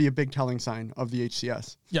going to be a big telling sign of the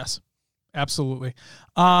HCS. Yes, absolutely.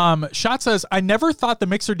 Shot says, I never thought the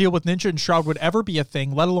Mixer deal with Ninja and Shroud would ever be a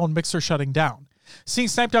thing, let alone Mixer shutting down. Seeing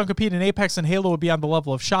Snipedown compete in Apex and Halo would be on the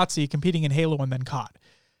level of Shotzzy competing in Halo and then COD.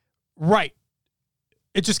 Right.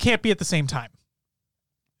 It just can't be at the same time.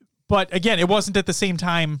 But again, it wasn't at the same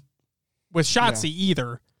time with Shotzzy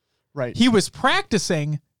either. Right. He was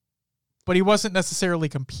practicing, but he wasn't necessarily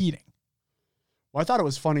competing. Well, I thought it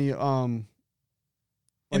was funny. And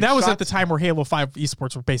that was at the time where Halo 5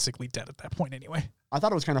 esports were basically dead at that point anyway. I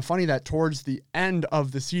thought it was kind of funny that towards the end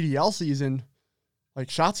of the CDL season, like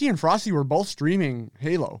Shotzzy and Frosty were both streaming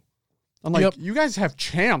Halo. I'm like, you guys have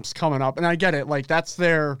champs coming up. And I get it. Like, that's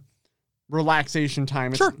their relaxation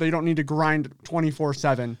time. Sure. They don't need to grind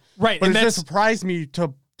 24/7. Right. But and it just surprised me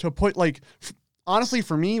to put, like, honestly,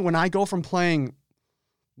 for me, when I go from playing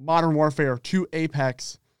Modern Warfare to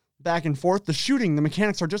Apex back and forth, the shooting, the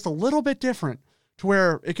mechanics are just a little bit different to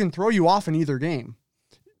where it can throw you off in either game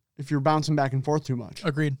if you're bouncing back and forth too much.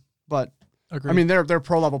 Agreed. But Agreed. I mean, they're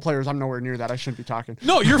pro level players. I'm nowhere near that. I shouldn't be talking.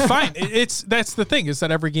 No, you're fine. That's the thing, is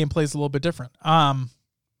that every game plays a little bit different.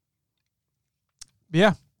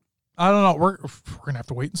 Yeah, I don't know. We're gonna have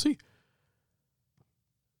to wait and see.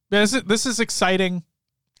 This is exciting.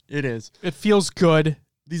 It is. It feels good.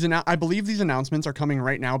 I believe these announcements are coming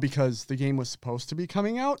right now because the game was supposed to be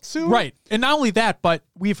coming out soon. Right. And not only that, but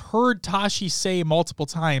we've heard Tashi say multiple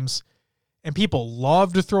times, and people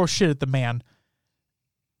love to throw shit at the man.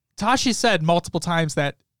 Tashi said multiple times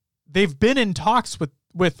that they've been in talks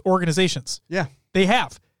with organizations. Yeah. They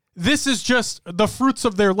have. This is just the fruits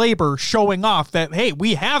of their labor showing off that, hey,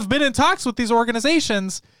 we have been in talks with these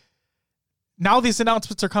organizations. Now these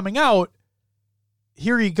announcements are coming out.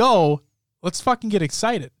 Here you go. Let's fucking get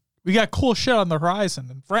excited. We got cool shit on the horizon,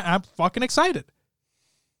 and I'm fucking excited.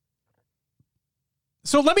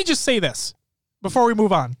 So let me just say this before we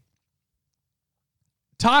move on.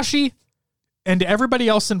 Tashi and everybody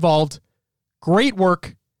else involved, great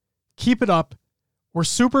work. Keep it up. We're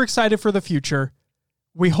super excited for the future.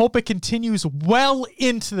 We hope it continues well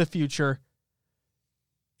into the future.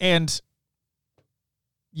 And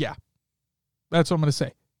yeah, that's what I'm going to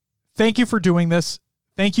say. Thank you for doing this.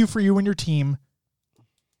 Thank you for you and your team.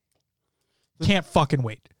 Can't fucking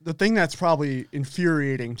wait. The thing that's probably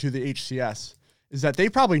infuriating to the HCS is that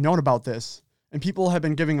they've probably known about this, and people have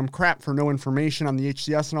been giving them crap for no information on the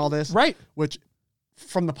HCS and all this. Right. Which,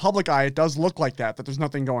 from the public eye, it does look like that there's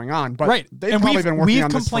nothing going on. But right. they've probably been working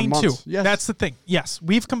on this for months. Too. Yes. That's the thing. Yes,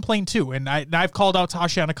 we've complained too. And I've called out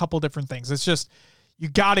Tashi on a couple different things. It's just, you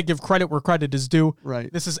got to give credit where credit is due.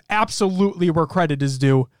 Right. This is absolutely where credit is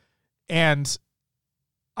due. And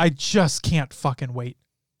I just can't fucking wait.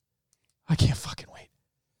 I can't fucking wait.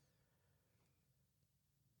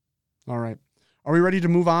 All right. Are we ready to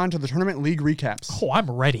move on to the tournament league recaps? Oh, I'm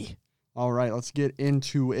ready. All right, let's get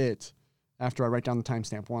into it. After I write down the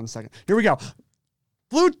timestamp, 1 second. Here we go.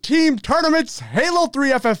 Blue Team Tournaments, Halo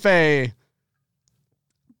 3 FFA.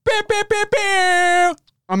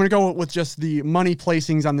 I'm going to go with just the money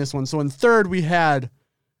placings on this one. So in third, we had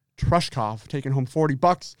Trushkov taking home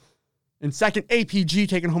 $40. In second, APG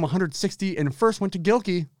taking home $160. And first went to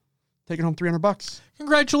Gilkey, taking home $300.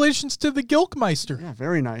 Congratulations to the Gilkmeister. Yeah,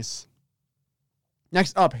 very nice.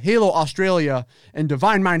 Next up, Halo Australia and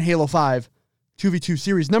Divine Mind Halo 5. 2v2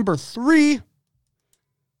 series number 3.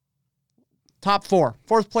 Top 4.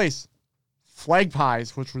 Fourth place, Flag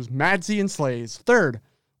Pies, which was Madsy and Slays. Third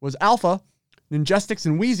was Alpha, Ninjestics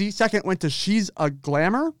and Wheezy. Second went to She's a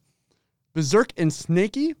Glamour, Berserk and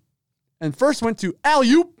Snaky. And first went to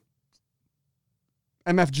Alyoop,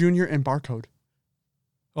 MF Jr. and Barcode.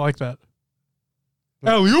 I like that.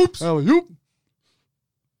 Alley-oops. Alyoop.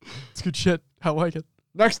 It's good shit. I like it.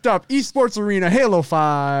 Next up, Esports Arena Halo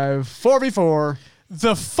 5 4v4.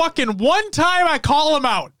 The fucking one time I call them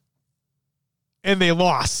out and they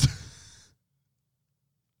lost.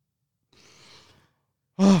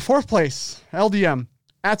 Fourth place, LDM,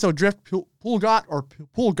 Atso Drift, Pool God, or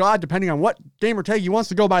Pool God, depending on what gamer tag he wants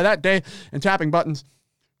to go by that day, and tapping buttons.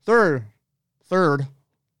 Third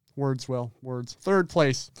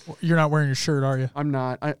place. You're not wearing your shirt, are you? I'm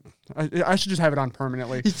not. I should just have it on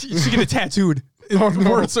permanently. You should get it tattooed. Oh,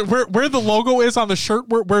 no. Where the logo is on the shirt,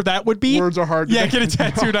 where that would be. Words are hard to get it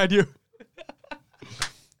tattooed on you.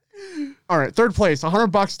 All right, third place,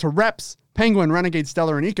 $100 to Reps, Penguin, Renegade,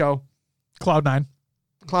 Stellar, and Eco. Cloud9.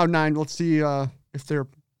 Cloud9, let's see if their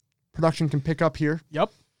production can pick up here.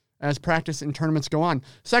 Yep. As practice and tournaments go on.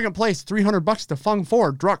 Second place, $300 to Fung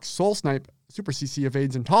 4, Drux, Soul Snipe, Super CC,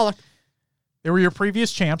 Evades, and Talik. They were your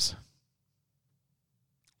previous champs.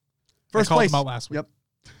 First I called place. them out last week. Yep.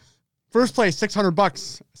 First place,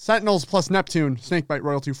 $600. Sentinels plus Neptune, Snakebite,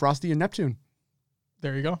 Royalty, Frosty, and Neptune.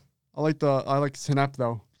 There you go. I like Synep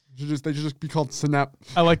though. They should just be called Synep.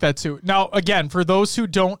 I like that too. Now, again, for those who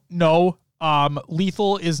don't know,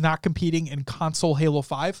 Lethal is not competing in console Halo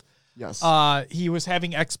 5. Yes. He was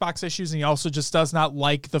having Xbox issues, and he also just does not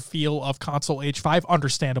like the feel of console H5,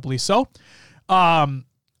 understandably so.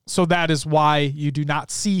 So that is why you do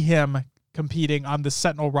not see him competing on the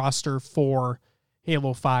Sentinel roster for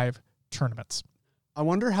Halo 5 tournaments. I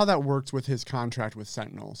wonder how that works with his contract with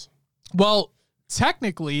Sentinels. Well,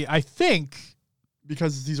 technically, I think...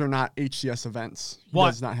 Because these are not HCS events. He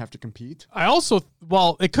does not have to compete.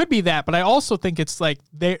 It could be that, but I also think it's like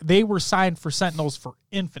they were signed for Sentinels for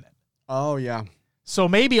Infinite. Oh, yeah. So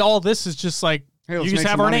maybe all this is just like, Hey, you just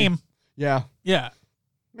have our name. Yeah. Yeah.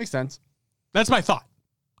 Makes sense. That's my thought.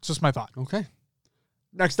 It's just my thought. Okay.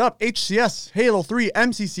 Next up, HCS Halo 3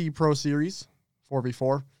 MCC Pro Series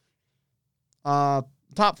 4v4.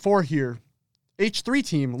 Top 4 here. H3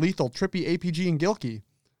 team, Lethal, Trippy, APG, and Gilkey.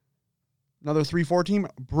 Another 3-4 team,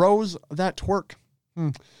 Bros That Twerk.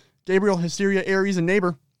 Gabriel, Hysteria, Aries, and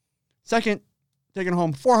Neighbor. Second, taking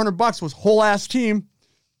home $400 was Whole Ass Team.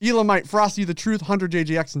 Elamite, Frosty, The Truth, Hunter,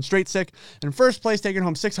 JJX, and Straight Sick. And first place, taking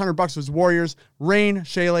home $600 was Warriors, Rain,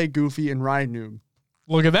 Shayla, Goofy, and Ryan Noob.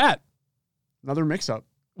 Look at that. Another mix-up.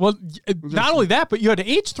 Well, not only that, but you had an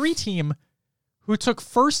H3 team who took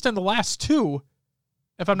first in the last two,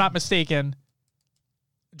 if I'm not mistaken,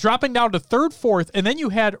 dropping down to third, fourth, and then you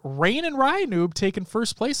had Rain and Ryan Noob taking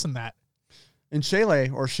first place in that. And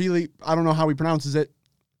Shayla, or Sheely, I don't know how he pronounces it.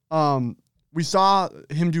 We saw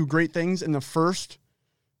him do great things in the first.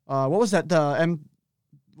 What was that?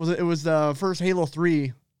 It was the first Halo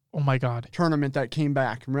 3. Oh my God. Tournament that came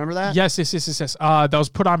back. Remember that? Yes. That was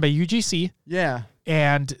put on by UGC. Yeah.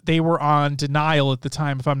 And they were on Denial at the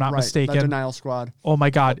time, if I'm not mistaken. The Denial Squad. Oh my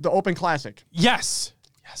God. The Open Classic. Yes.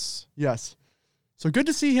 So good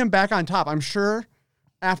to see him back on top. I'm sure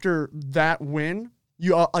after that win,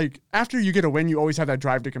 after you get a win, you always have that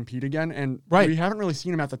drive to compete again. And we haven't really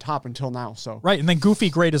seen him at the top until now. So right. And then Goofy,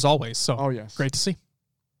 great as always. So yes. Great to see.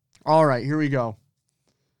 All right, here we go.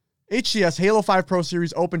 HCS Halo 5 Pro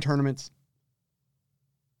Series Open Tournaments.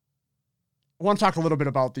 I want to talk a little bit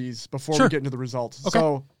about these before we get into the results. Okay.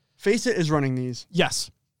 So, Faceit is running these.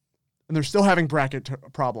 Yes. And they're still having bracket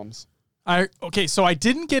problems. So I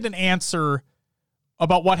didn't get an answer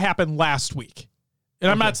about what happened last week.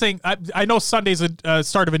 And I'm not saying, I know Sunday's a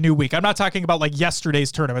start of a new week. I'm not talking about like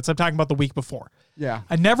yesterday's tournaments. I'm talking about the week before. Yeah.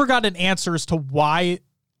 I never got an answer as to why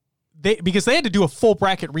because they had to do a full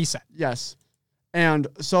bracket reset. Yes. And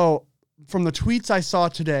so from the tweets I saw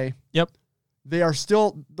today, they are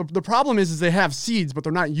still, the problem is they have seeds, but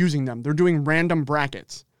they're not using them. They're doing random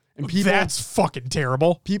brackets. And that's fucking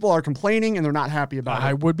terrible. People are complaining and they're not happy about it.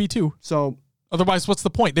 I would be too. So otherwise, what's the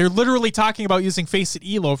point? They're literally talking about using Faceit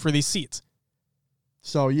Elo for these seeds.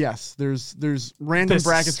 So yes, there's random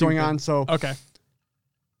brackets going on. So okay,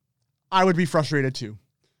 I would be frustrated too.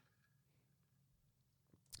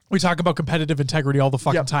 We talk about competitive integrity all the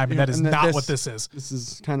fucking time, and that is not what this is. This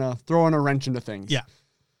is kind of throwing a wrench into things. Yeah.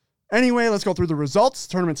 Anyway, let's go through the results.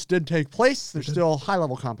 Tournaments did take place. There's still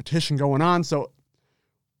high-level competition going on. So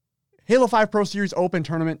Halo 5 Pro Series Open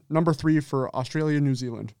Tournament, number 3 for Australia, New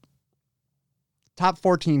Zealand. Top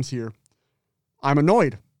 4 teams here. I'm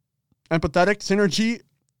Annoyed. Empathetic, Synergy.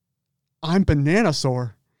 I'm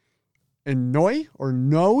Bananasaur. And Noi or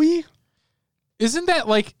Noe? Isn't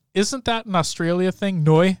that an Australia thing?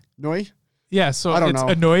 Noi? Yeah, so it's know.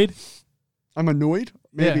 Annoyed. I'm Annoyed?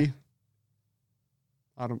 Maybe. Yeah.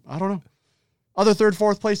 I don't know. Other third,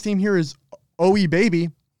 fourth place team here is OE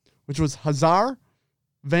Baby, which was Hazar,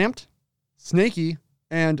 Vamped, Snaky,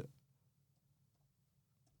 and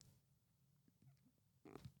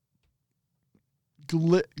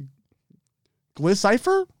Glycipher?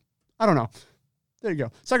 I don't know. There you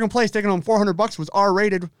go. Second place, taking home $400 was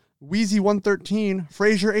R-rated, Wheezy 113,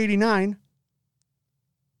 Fraser 89.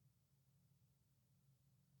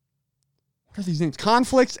 What are these names?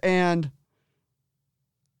 Conflicts and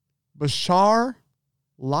Bashar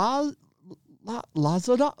Lazada.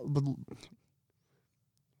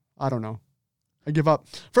 I don't know. I give up.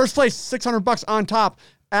 First place, $600 on top.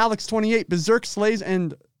 Alex 28, Berserk, Slays,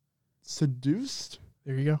 and Seduced.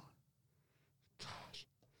 There you go. Gosh.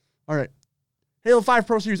 All right. Halo 5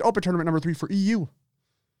 Pro Series Open Tournament number 3 for EU.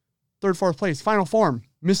 Third, fourth place. Final Form.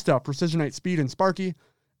 Mista, Precisionite, Speed, and Sparky.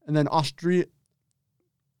 And then Austrian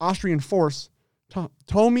Force.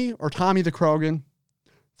 Tommy the Krogan.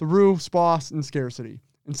 Theroux, Sposs, and Scarcity.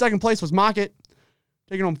 In second place was Mocket,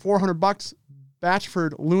 taking home $400.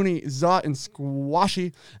 Batchford, Looney, Zut, and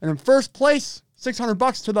Squashy. And in first place,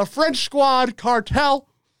 $600 to the French squad, Cartel.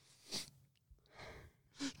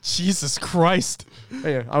 Jesus Christ.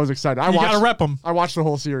 Hey, I was excited. You gotta rep them. I watched the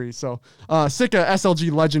whole series. So, Sika,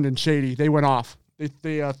 SLG, Legend, and Shady, they went off. They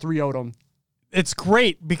 3-0'd them. It's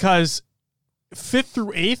great because 5th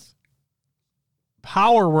through 8th,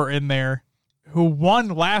 Power were in there, who won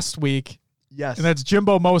last week. Yes. And that's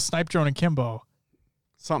Jimbo, Mo, Snipe Drone, and Kimbo.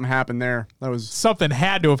 Something happened there. Something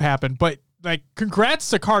had to have happened. But like,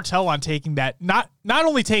 congrats to Cartel on taking that. Not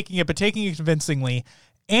only taking it, but taking it convincingly.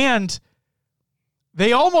 And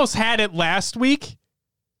they almost had it last week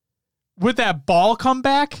with that ball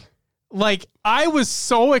comeback. Like, I was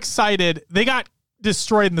so excited. They got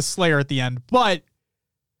destroyed in the Slayer at the end. But,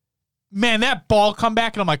 man, that ball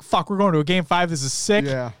comeback, and I'm like, fuck, we're going to a Game 5. This is sick.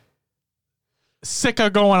 Yeah. Sika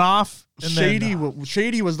going off. And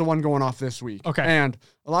Shady was the one going off this week. Okay. And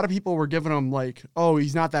a lot of people were giving him like, oh,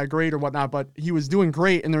 he's not that great or whatnot, but he was doing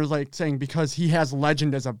great. And there's like saying because he has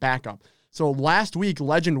Legend as a backup. So last week,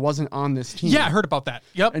 Legend wasn't on this team. Yeah, I heard about that.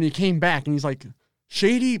 Yep. And he came back and he's like,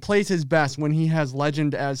 Shady plays his best when he has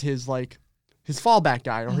Legend as his fallback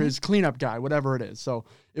guy or his cleanup guy, whatever it is. So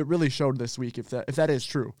it really showed this week if that is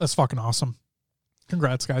true. That's fucking awesome.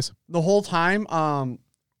 Congrats, guys. The whole time,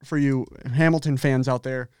 for you Hamilton fans out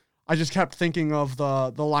there, I just kept thinking of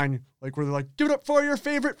the line like where they're like, "Give it up for your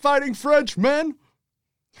favorite fighting Frenchman."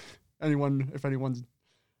 I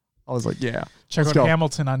was like, yeah. Check out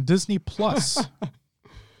Hamilton on Disney Plus.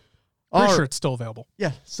 Pretty sure it's still available.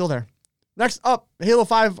 Yeah, still there. Next up, Halo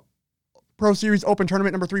 5 Pro Series Open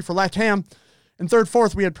Tournament number 3 for LATAM. And third,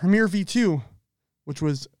 fourth, we had Premier V2, which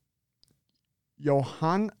was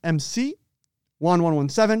Johan MC,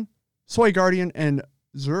 1117, Soy Guardian, and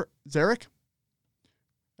Zarek.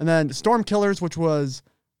 And then Storm Killers, which was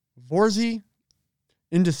Vorzi,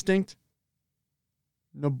 Indistinct,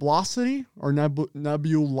 Nebulosity,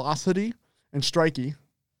 Nebulosity, and Strikey.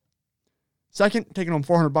 Second, taking home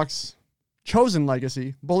 $400, Chosen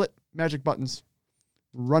Legacy, Bullet, Magic Buttons,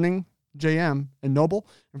 Running, JM, and Noble.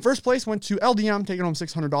 And first place went to LDM, taking home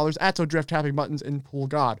 $600, Atto Drift, Tapping Buttons, and Pool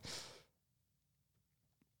God.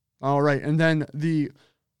 All right, and then the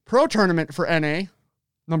Pro Tournament for NA,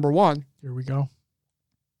 number 1. Here we go.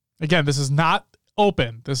 Again, this is not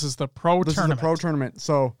open. This is the Pro Tournament. This is the Pro Tournament.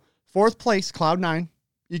 So, fourth place, Cloud9,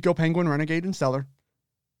 Eco Penguin, Renegade, and Stellar.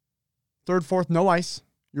 Third, fourth, No Ice,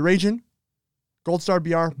 Eurasian, Gold Star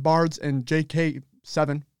BR, Bards, and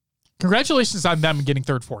JK7. Congratulations on them getting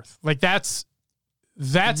third, fourth. Like, that's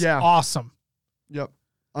awesome. Yep.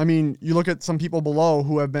 I mean, you look at some people below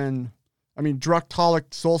who have been, Druk,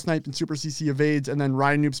 Talik, Soul Snipe, and Super CC evades, and then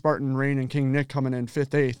Ryan, Noob, Spartan, Rain, and King Nick coming in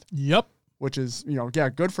 5th, 8th. Yep. Which is,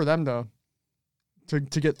 good for them to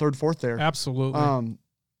get third, fourth there. Absolutely.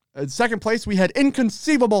 At second place, we had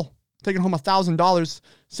Inconceivable, taking home $1,000,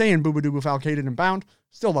 saying Boo Boo Doo Boo Falcated and Bound.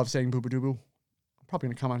 Still love saying Boo Boo Doo Boo. I'm probably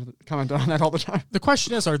going to comment on that all the time. The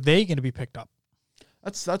question is, are they going to be picked up?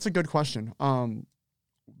 That's a good question.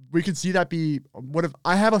 We could see that be,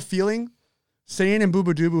 I have a feeling Saiyan and Boo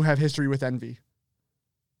Boo Doo Boo have history with Envy.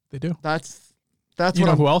 They do. That's you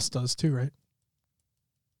know who else does too, right?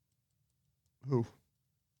 Who?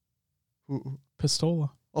 Pistola.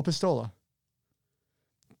 Oh, Pistola.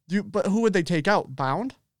 But who would they take out?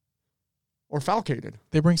 Bound? Or Falcated?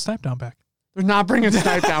 They bring Snipe Down back. They're not bringing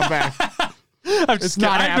Snipe Down back. It's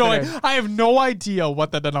not happening. I have no idea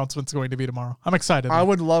what that announcement's going to be tomorrow. I'm excited. I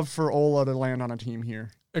would love for Ola to land on a team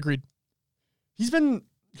here. Agreed. He's been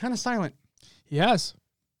kind of silent. He has.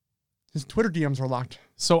 His Twitter DMs are locked.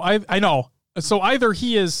 So I know. So either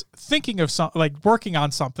he is thinking of working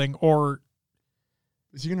on something, or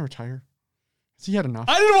is he going to retire? Has he had enough?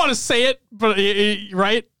 I didn't want to say it, but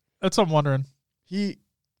right? That's what I'm wondering. I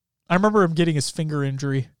remember him getting his finger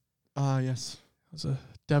injury. Yes. It was a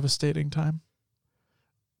devastating time.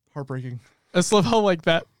 Heartbreaking. I just love how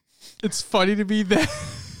that. It's funny to me that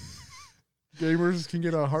gamers can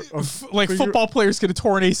get finger. Football players get a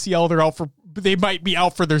torn ACL. They might be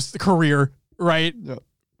out for their career, right? Yeah.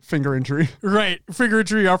 Finger injury. Right. Finger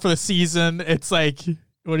injury out for the season. It's like,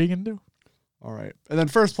 what are you going to do? All right. And then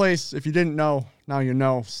first place, if you didn't know, now you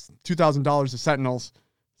know. $2,000 to Sentinels,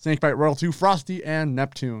 Snakebite Royal 2, Frosty, and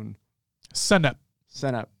Neptune. Senep.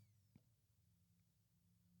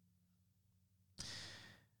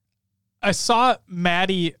 I saw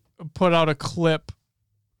Maddie put out a clip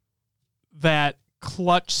that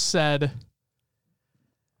Clutch said,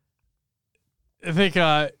 I think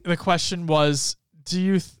the question was,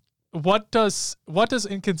 what does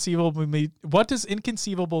Inconceivable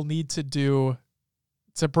need to do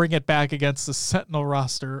to bring it back against the Sentinel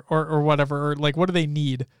roster or whatever, or what do they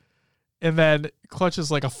need? And then Clutch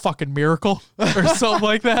is like a fucking miracle or something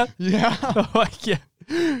like that. Yeah.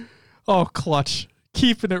 Yeah. Oh, Clutch.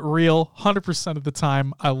 Keeping it real 100% of the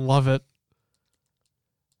time. I love it.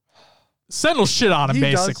 Sentinel shit on him,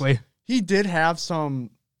 basically. He did have some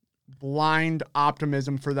blind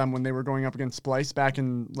optimism for them when they were going up against Splice back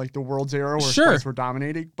in the World's era where Splice were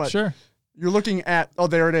dominating. But you're looking at,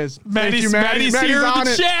 there it is. Maddie's here in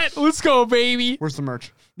the chat. Let's go, baby. Where's the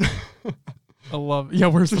merch? I love it. Yeah,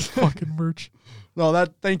 where's the fucking merch? No,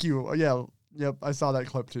 thank you. Yeah. Yep. I saw that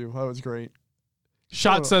clip too. That was great.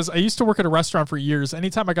 Shot says, I used to work at a restaurant for years.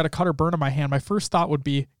 Anytime I got a cut or burn in my hand, my first thought would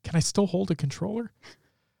be, can I still hold a controller?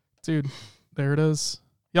 Dude, there it is.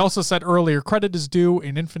 He also said earlier, credit is due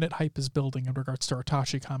and infinite hype is building in regards to our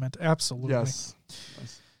Tashi comment. Absolutely. Yes.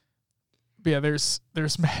 But yeah, there's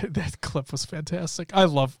that clip was fantastic. I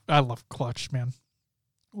love Clutch, man.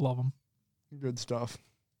 Love him. Good stuff.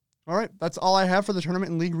 All right, that's all I have for the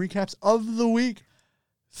tournament and league recaps of the week.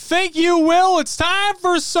 Thank you, Will. It's time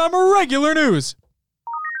for some regular news.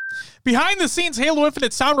 Behind the scenes Halo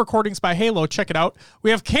Infinite sound recordings by Halo. Check it out. We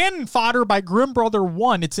have Cannon Fodder by Grim Brother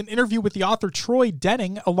 1. It's an interview with the author Troy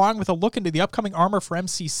Denning, along with a look into the upcoming armor for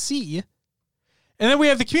MCC. And then we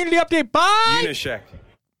have the community update by Unyshek.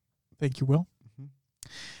 Thank you, Will.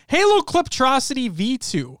 Halo Cliptrosity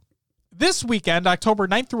V2. This weekend, October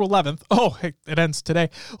 9th through 11th, it ends today,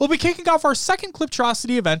 we'll be kicking off our second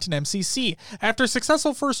Cliptrosity event in MCC. After a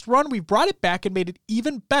successful first run, we've brought it back and made it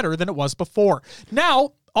even better than it was before.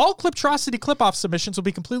 Now, all Cliptrosity clip-off submissions will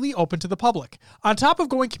be completely open to the public. On top of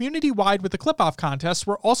going community-wide with the clip-off contest,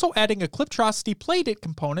 we're also adding a Cliptrosity playdate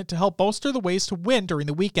component to help bolster the ways to win during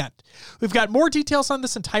the weekend. We've got more details on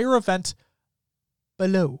this entire event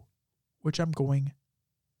below, which I'm going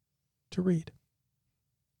to read.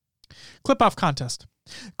 Clip-off contest.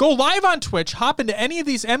 Go live on Twitch, hop into any of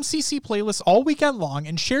these MCC playlists all weekend long,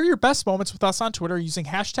 and share your best moments with us on Twitter using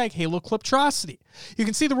hashtag HaloCliptrosity. You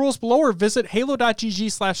can see the rules below or visit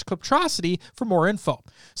halo.gg/Cliptrosity for more info.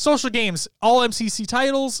 Social games. All MCC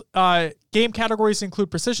titles. Game categories include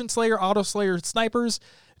Precision Slayer, Auto Slayer, Snipers.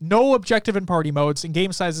 No objective and party modes, and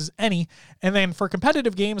game sizes any. And then for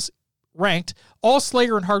competitive games, ranked, all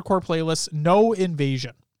Slayer and hardcore playlists, no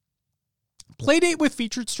invasion. Playdate with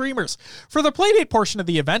featured streamers. For the Playdate portion of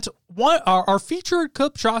the event, our featured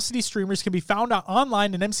Cliptrosity streamers can be found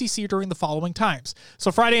online in MCC during the following times.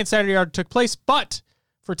 So Friday and Saturday already took place, but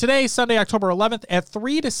for today, Sunday, October 11th at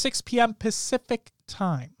 3 to 6 p.m. Pacific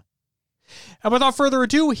time. And without further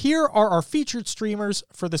ado, here are our featured streamers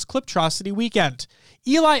for this Cliptrosity weekend.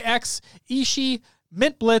 Eli X, Ishi,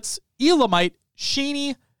 Mint Blitz, Elamite,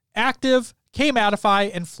 Sheeny, Active,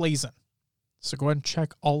 K-Matify, and Flazen. So go ahead and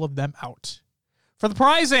check all of them out. For the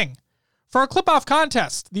prizing, for our clip-off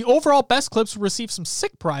contest, the overall best clips will receive some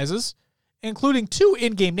sick prizes, including 2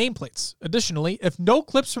 in-game nameplates. Additionally, if no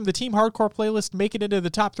clips from the Team Hardcore playlist make it into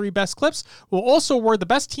the top 3 best clips, we'll also award the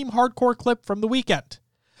best Team Hardcore clip from the weekend.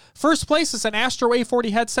 First place is an Astro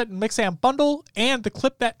A40 headset and Mixamp bundle and the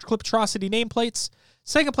Cliptrosity nameplates.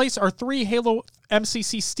 Second place are 3 Halo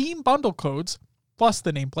MCC Steam bundle codes, plus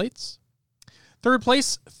the nameplates. Third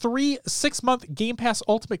place, 3 6-month Game Pass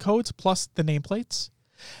Ultimate codes plus the nameplates.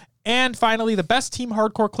 And finally, the best Team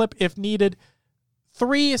Hardcore clip if needed,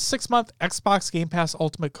 3 6-month Xbox Game Pass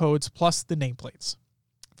Ultimate codes plus the nameplates.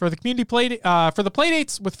 For the community for the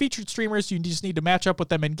playdates with featured streamers, you just need to match up with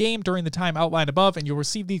them in game during the time outlined above, and you'll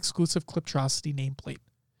receive the exclusive Cliptrosity nameplate.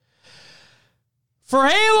 For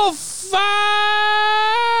Halo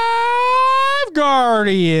 5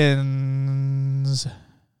 Guardians,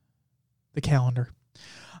 the calendar.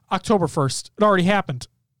 October 1st. It already happened.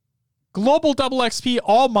 Global double XP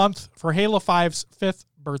all month for Halo 5's 5th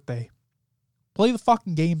birthday. Play the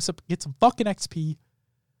fucking games, get some fucking XP.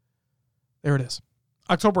 There it is.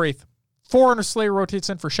 October 8th. Forerunner Slayer rotates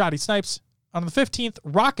in for Shoddy Snipes. On the 15th,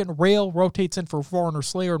 Rock and Rail rotates in for Forerunner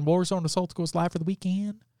Slayer, and Warzone Assault goes live for the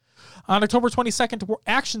weekend. On October 22nd,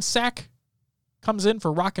 Action Sack comes in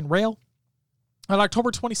for Rock and Rail. On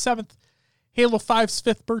October 27th, Halo 5's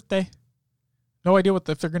 5th birthday. No idea if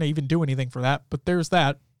they're going to even do anything for that, but there's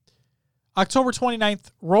that. October 29th,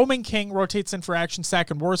 Roaming King rotates in for Action Sack,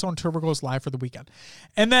 and Warzone Turbo goes live for the weekend.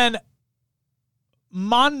 And then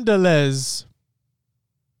Mondelez.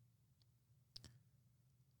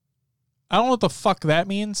 I don't know what the fuck that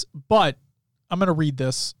means, but I'm going to read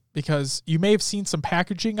this because you may have seen some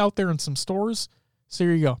packaging out there in some stores. So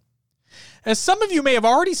here you go. As some of you may have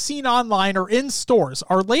already seen online or in stores,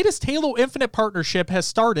 our latest Halo Infinite partnership has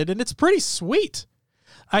started, and it's pretty sweet.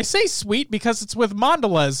 I say sweet because it's with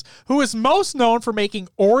Mondelez, who is most known for making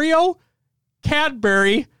Oreo,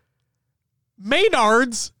 Cadbury,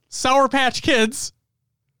 Maynard's, Sour Patch Kids,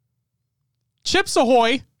 Chips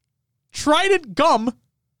Ahoy, Trident Gum,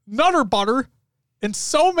 Nutter Butter, and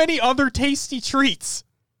so many other tasty treats.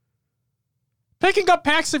 Picking up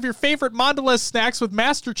packs of your favorite Mondelez snacks with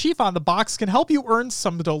Master Chief on the box can help you earn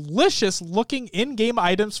some delicious-looking in-game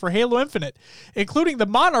items for Halo Infinite, including the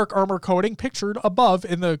Monarch armor coating pictured above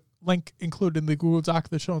in the link included in the Google Doc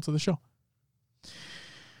that shows to the show.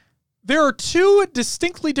 There are 2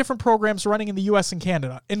 distinctly different programs running in the US and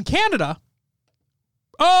Canada. In Canada,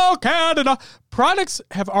 products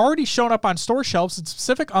have already shown up on store shelves, and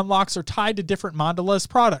specific unlocks are tied to different Mondelez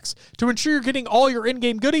products. To ensure you're getting all your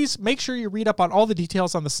in-game goodies, make sure you read up on all the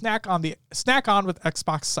details on the Snack On with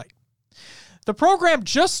Xbox site. The program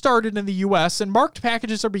just started in the US, and marked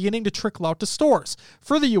packages are beginning to trickle out to stores.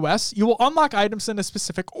 For the US, you will unlock items in a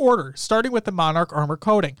specific order, starting with the Monarch armor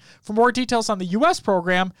coating. For more details on the US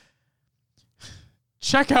program,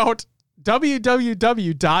 check out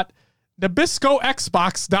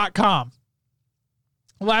www.nabiscoxbox.com.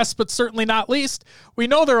 Last but certainly not least, we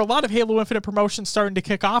know there are a lot of Halo Infinite promotions starting to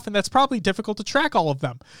kick off, and that's probably difficult to track all of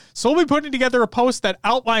them. So we'll be putting together a post that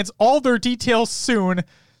outlines all their details soon.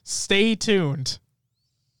 Stay tuned.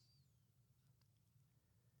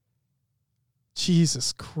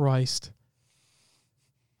 Jesus Christ.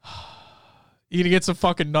 You gonna get some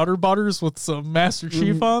fucking Nutter Butters with some Master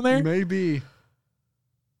Chief on there? Maybe.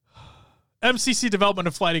 MCC development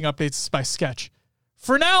of flighting updates is by Sketch.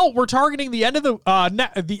 For now, we're targeting the end of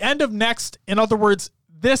the end of next, in other words,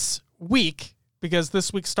 this week, because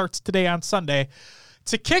this week starts today on Sunday,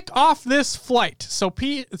 to kick off this flight. So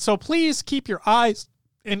please keep your eyes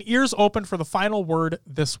and ears open for the final word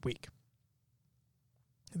this week.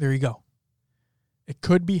 There you go. It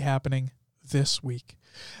could be happening this week.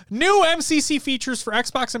 New MCC features for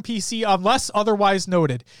Xbox and PC unless otherwise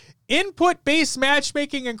noted. Input-based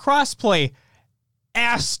matchmaking and crossplay.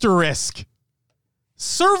 Asterisk.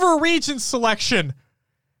 Server region selection.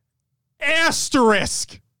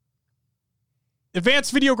 Asterisk.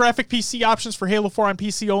 Advanced video graphic PC options for Halo 4 on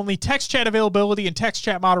PC only. Text chat availability and text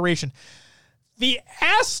chat moderation. The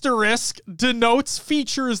asterisk denotes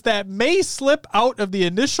features that may slip out of the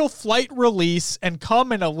initial flight release and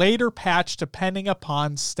come in a later patch depending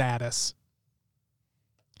upon status.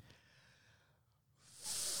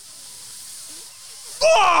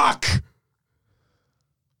 Fuck!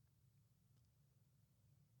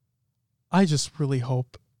 I just really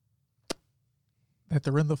hope that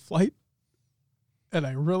they're in the flight, and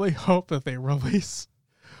I really hope that they release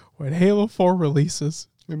when Halo 4 releases.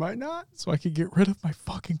 They might not. So I can get rid of my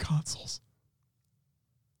fucking consoles.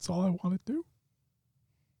 That's all I want to do.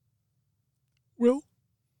 Will,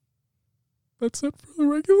 that's it for the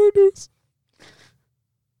regular news.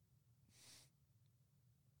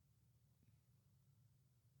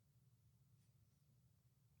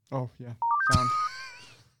 Oh, yeah. Sound.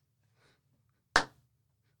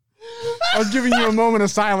 I was giving you a moment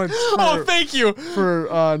of silence. Oh, thank you. For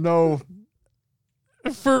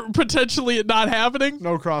For potentially it not happening?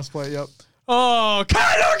 no crossplay, yep. Oh,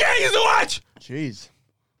 kind of games to watch! Jeez.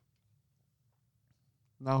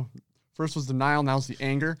 No. First was denial, now it's the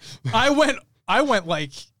anger. I went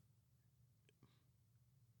like...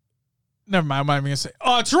 Never mind, I'm not even going to say...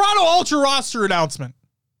 Toronto Ultra roster announcement.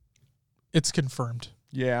 It's confirmed.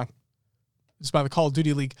 Yeah. It's by the Call of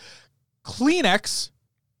Duty League. Kleenex...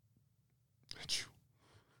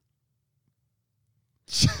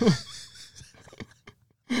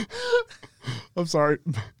 I'm sorry.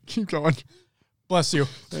 Keep going. Bless you.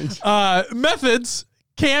 Thanks. Methods,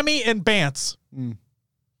 Cammy, and Bance.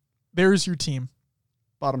 There's your team.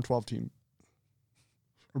 Bottom 12 team.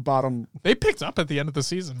 Or bottom... They picked up at the end of the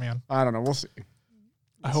season, man. I don't know. We'll see.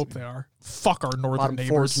 I hope they are. Fuck our northern Bottom 4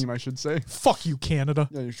 neighbors. team, I should say. Fuck you, Canada.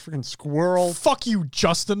 Yeah, you freaking squirrel. Fuck you,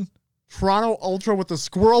 Justin. Toronto Ultra with the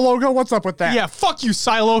squirrel logo? What's up with that? Yeah, fuck you,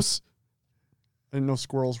 Silos. I didn't know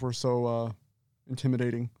squirrels were so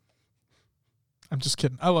intimidating. I'm just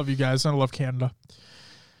kidding. I love you guys. I love Canada.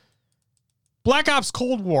 Black Ops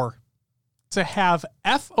Cold War to have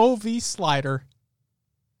FOV slider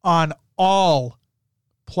on all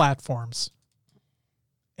platforms.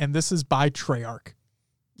 And this is by Treyarch.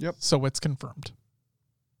 Yep. So it's confirmed.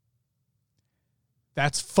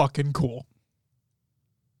 That's fucking cool.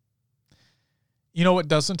 You know what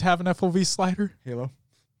doesn't have an FOV slider? Halo.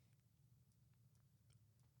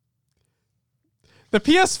 The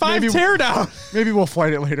PS5 teardown. Maybe we'll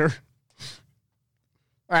fight it later.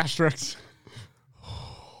 Asterisk.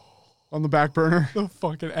 On the back burner. The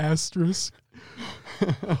fucking asterisk.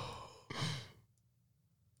 But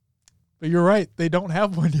you're right. They don't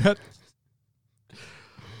have one yet.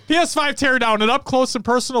 PS5 teardown, an up-close and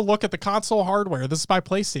personal look at the console hardware. This is by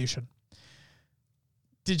PlayStation.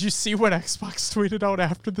 Did you see what Xbox tweeted out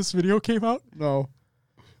after this video came out? No.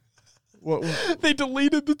 What? They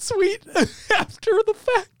deleted the tweet after the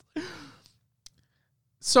fact.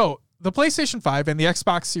 So, the PlayStation 5 and the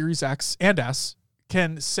Xbox Series X and S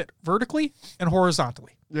can sit vertically and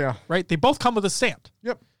horizontally. Yeah. Right? They both come with a stand.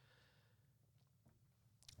 Yep.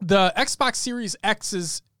 The Xbox Series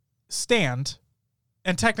X's stand,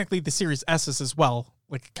 and technically the Series S's as well,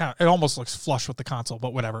 like it almost looks flush with the console,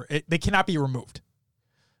 but whatever. They cannot be removed.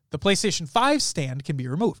 The PlayStation 5 stand can be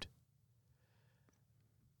removed.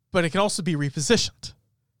 But it can also be repositioned.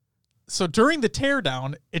 So during the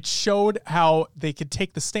teardown, it showed how they could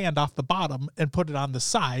take the stand off the bottom and put it on the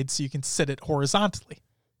side so you can sit it horizontally.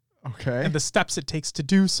 Okay. And the steps it takes to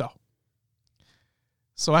do so.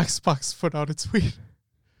 So Xbox put out a tweet.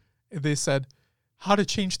 And they said, how to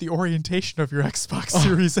change the orientation of your Xbox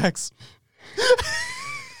Series X.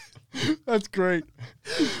 That's great.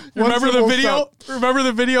 Remember the video? Remember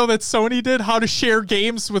the video that Sony did, how to share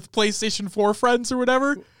games with PlayStation 4 friends or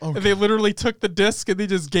whatever? Oh, and they literally took the disc and they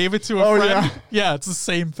just gave it to a friend. Yeah. Yeah, it's the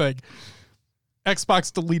same thing.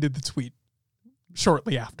 Xbox deleted the tweet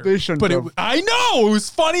shortly after. They shouldn't have. I know! It was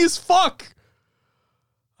funny as fuck.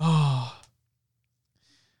 Oh.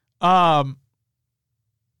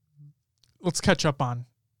 Let's catch up on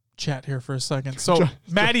chat here for a second. So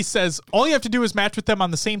Maddie says, all you have to do is match with them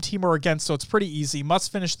on the same team or against, so it's pretty easy.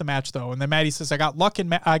 Must finish the match though. And then Maddie says, I got lucky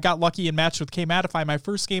and matched with K-Matify my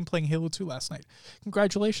first game playing Halo 2 last night.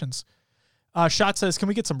 Congratulations. Shot says, can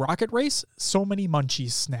we get some Rocket Race? So many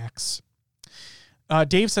munchies snacks.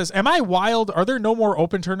 Dave says, am I wild? Are there no more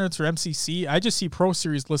open tournaments or MCC? I just see Pro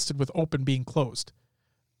Series listed with open being closed.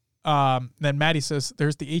 Then Maddie says,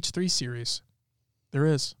 there's the H3 series. There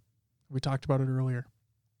is. We talked about it earlier.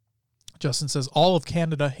 Justin says, all of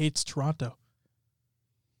Canada hates Toronto.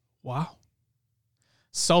 Wow.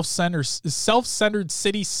 Self-centered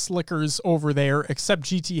city slickers over there, except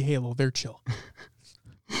GT Halo. They're chill.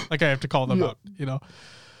 Like I have to call them out, you know.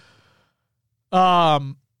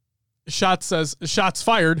 Shot says, shots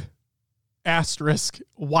fired. Asterisk.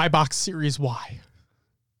 Y-Box Series Y.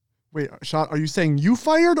 Wait, Shot, are you saying you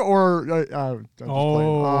fired or?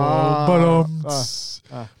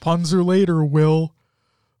 Puns are later, Will.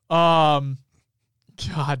 God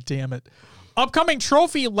damn it. Upcoming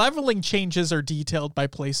trophy leveling changes are detailed by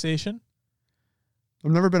PlayStation.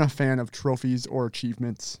 I've never been a fan of trophies or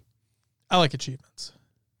achievements. I like achievements.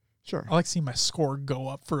 Sure. I like seeing my score go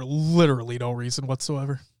up for literally no reason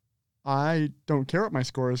whatsoever. I don't care what my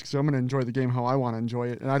score is because I'm going to enjoy the game how I want to enjoy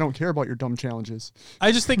it, and I don't care about your dumb challenges.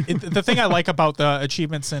 I just think the thing I like about the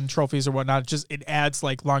achievements and trophies or whatnot, just it adds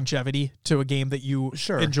like longevity to a game that you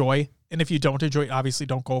enjoy. And if you don't enjoy it, obviously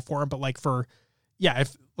don't go for them. But like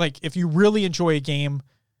if you really enjoy a game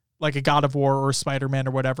like a God of War or Spider-Man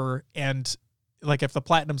or whatever, and like if the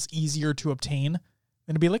platinum's easier to obtain,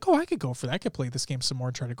 then it'd be like, oh, I could go for that. I could play this game some more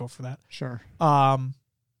and try to go for that. Sure.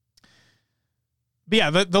 But yeah,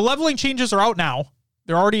 the leveling changes are out now.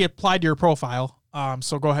 They're already applied to your profile.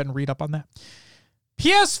 So go ahead and read up on that.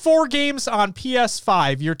 PS4 games on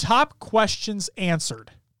PS5. Your top questions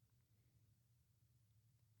answered.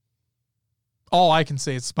 All I can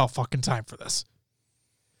say is it's about fucking time for this.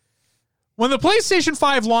 When the PlayStation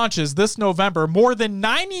 5 launches this November, more than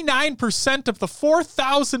 99% of the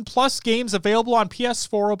 4,000 plus games available on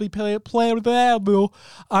PS4 will be playable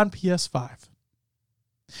on PS5.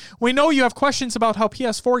 We know you have questions about how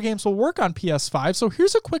PS4 games will work on PS5, so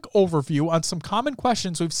here's a quick overview on some common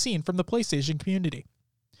questions we've seen from the PlayStation community.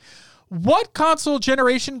 What console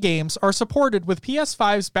generation games are supported with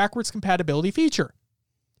PS5's backwards compatibility feature?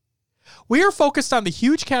 We are focused on the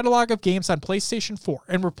huge catalog of games on PlayStation 4,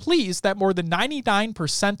 and we're pleased that more than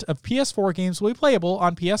 99% of PS4 games will be playable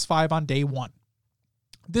on PS5 on day one.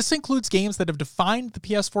 This includes games that have defined the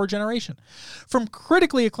PS4 generation, from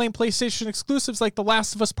critically acclaimed PlayStation exclusives like The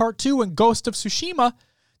Last of Us Part 2 and Ghost of Tsushima,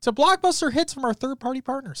 to blockbuster hits from our third-party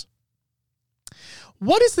partners.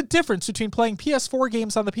 What is the difference between playing PS4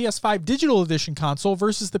 games on the PS5 Digital Edition console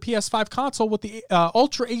versus the PS5 console with the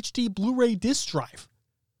Ultra HD Blu-ray disc drive?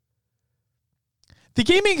 The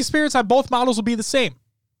gaming experience on both models will be the same.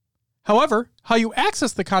 However, how you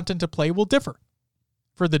access the content to play will differ.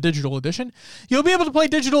 For the Digital Edition, you'll be able to play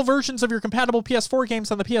digital versions of your compatible PS4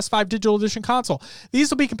 games on the PS5 Digital Edition console.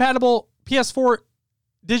 These will be compatible PS4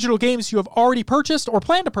 digital games you have already purchased or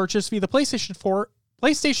plan to purchase via the PlayStation Store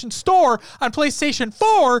on PlayStation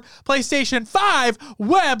 4, PlayStation 5,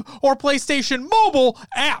 web, or PlayStation Mobile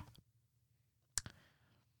app.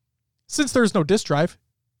 Since there's no disc drive,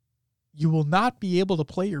 you will not be able to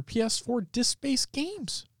play your PS4 disc-based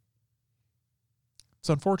games. It's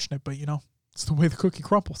unfortunate, but it's the way the cookie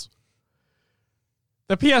crumbles.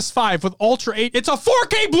 The PS5 with Ultra 8, it's a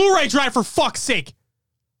 4K Blu-ray drive for fuck's sake!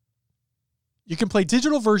 You can play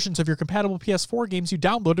digital versions of your compatible PS4 games you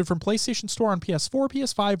downloaded from PlayStation Store on PS4,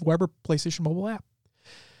 PS5, web, or PlayStation Mobile app.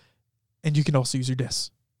 And you can also use your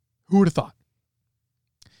discs. Who would have thought?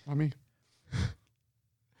 Not me.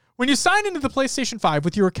 When you sign into the PlayStation 5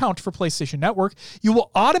 with your account for PlayStation Network, you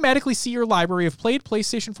will automatically see your library of played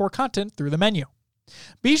PlayStation 4 content through the menu.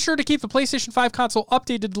 Be sure to keep the PlayStation 5 console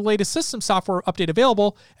updated to the latest system software update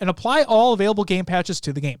available and apply all available game patches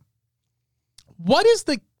to the game. What is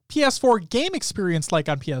the PS4 game experience like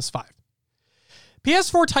on PS5?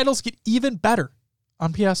 PS4 titles get even better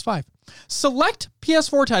on PS5. Select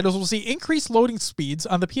PS4 titles will see increased loading speeds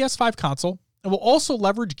on the PS5 console and will also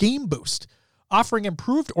leverage Game Boost, offering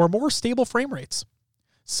improved or more stable frame rates.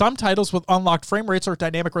 Some titles with unlocked frame rates or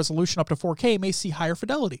dynamic resolution up to 4K may see higher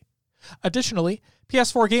fidelity. Additionally,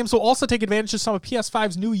 PS4 games will also take advantage of some of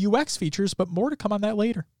PS5's new UX features, but more to come on that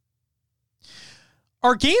later.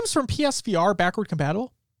 Are games from PSVR backward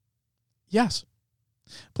compatible? Yes.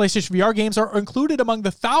 PlayStation VR games are included among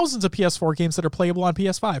the thousands of PS4 games that are playable on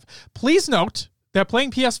PS5. Please note that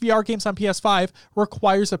playing PSVR games on PS5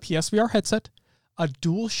 requires a PSVR headset, a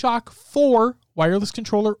DualShock 4 wireless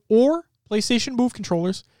controller or PlayStation Move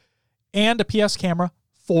controllers, and a PS camera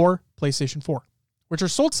for PlayStation 4, which are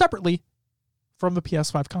sold separately from the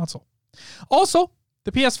PS5 console. Also,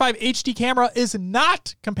 the PS5 HD camera is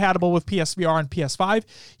not compatible with PSVR and PS5.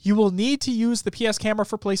 You will need to use the PS camera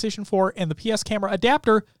for PlayStation 4 and the PS camera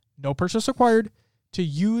adapter, no purchase required, to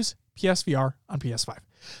use PSVR on PS5.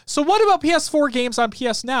 So what about PS4 games on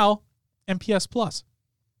PS Now and PS Plus?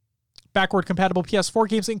 Backward compatible PS4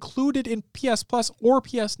 games included in PS Plus or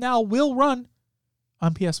PS Now will run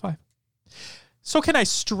on PS5. So can I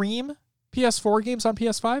stream PS4 games on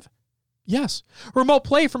PS5? Yes. Remote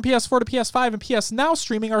play from PS4 to PS5 and PS Now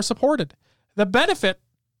streaming are supported. The benefit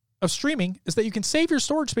of streaming is that you can save your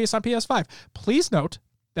storage space on PS5. Please note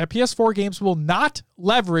that PS4 games will not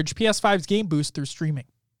leverage PS5's Game Boost through streaming.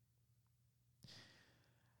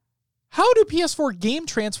 How do PS4 game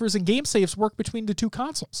transfers and game saves work between the two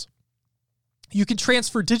consoles? You can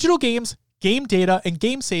transfer digital games, game data, and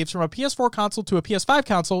game saves from a PS4 console to a PS5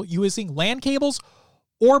 console using LAN cables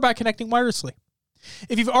or by connecting wirelessly.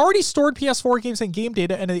 If you've already stored PS4 games and game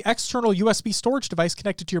data in an external USB storage device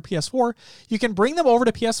connected to your PS4, you can bring them over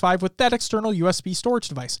to PS5 with that external USB storage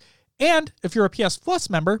device. And if you're a PS Plus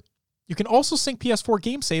member, you can also sync PS4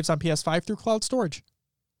 game saves on PS5 through cloud storage.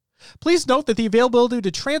 Please note that the availability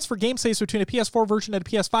to transfer game saves between a PS4 version and a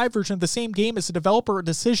PS5 version of the same game is a developer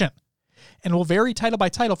decision and will vary title by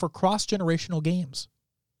title for cross-generational games.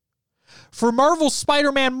 For Marvel's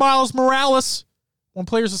Spider-Man Miles Morales, when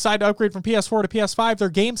players decide to upgrade from PS4 to PS5, their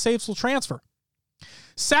game saves will transfer.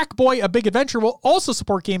 Sackboy: A Big Adventure will also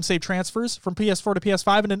support game save transfers from PS4 to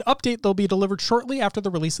PS5, and an update they'll be delivered shortly after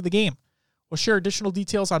the release of the game. We'll share additional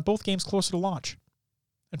details on both games closer to launch.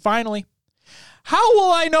 And finally, how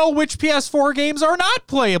will I know which PS4 games are not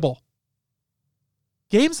playable?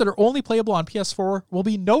 Games that are only playable on PS4 will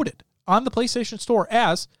be noted on the PlayStation Store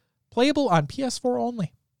as playable on PS4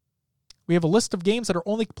 only. We have a list of games that are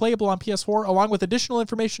only playable on PS4, along with additional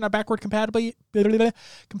information on backward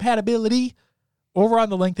compatibility over on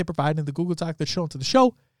the link they provide in the Google Doc that's shown to the show.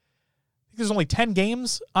 I think there's only 10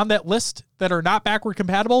 games on that list that are not backward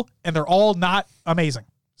compatible, and they're all not amazing.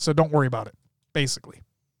 So don't worry about it, basically.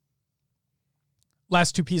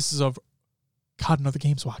 Last two pieces of Another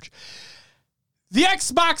Games Watch. The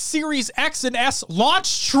Xbox Series X and S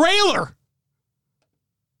launch trailer.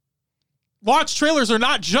 Launch trailers are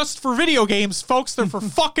not just for video games, folks. They're for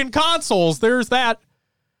fucking consoles. There's that.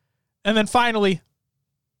 And then finally,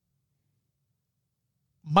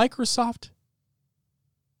 Microsoft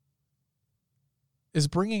is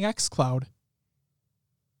bringing xCloud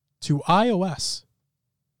to iOS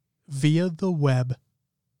via the web.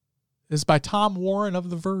 This is by Tom Warren of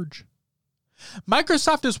The Verge.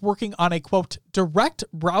 Microsoft is working on a, quote, direct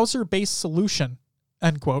browser-based solution,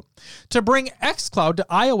 end quote, to bring xCloud to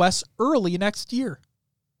iOS early next year.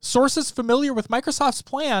 Sources familiar with Microsoft's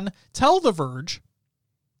plan tell The Verge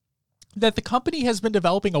that the company has been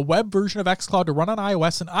developing a web version of xCloud to run on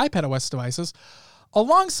iOS and iPadOS devices,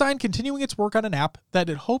 alongside continuing its work on an app that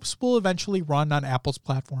it hopes will eventually run on Apple's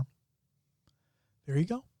platform. There you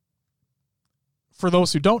go. For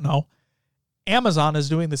those who don't know, Amazon is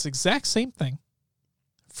doing this exact same thing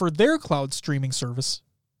for their cloud streaming service,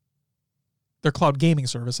 their cloud gaming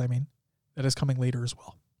service, I mean, that is coming later as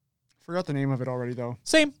well. Forgot the name of it already, though.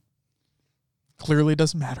 Same. Clearly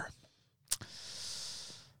doesn't matter.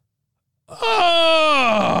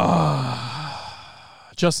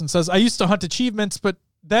 Justin says, I used to hunt achievements, but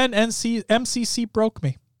then MCC broke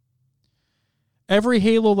me. Every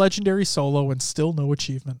Halo Legendary solo and still no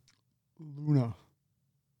achievement. Luna.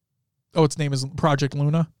 Oh, its name is Project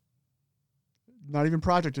Luna? Not even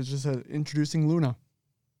Project, it's just introducing Luna.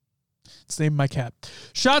 It's named my cat.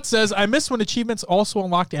 Shot says, I miss when achievements also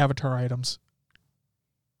unlocked avatar items.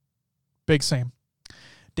 Big same.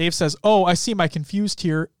 Dave says, oh, I see my confused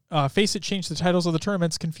here. Faceit changed the titles of the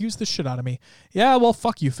tournaments. Confused the shit out of me. Yeah, well,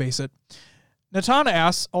 fuck you, Faceit. Natana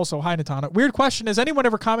asks, also, hi, Natana. Weird question. Has anyone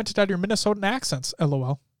ever commented on your Minnesotan accents?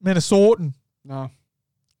 LOL. Minnesotan. No.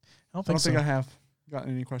 I don't think I have gotten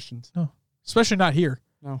any questions. No. Especially not here.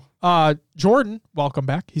 No. Jordan, welcome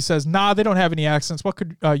back. He says, nah, they don't have any accents. What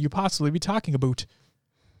could you possibly be talking about?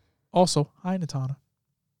 Also, hi, Natana.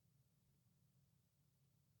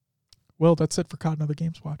 Well, that's it for Another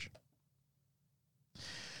Games Watch.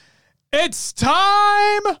 It's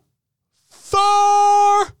time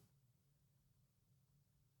Thor!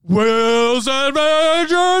 Will's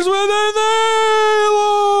Adventures Within the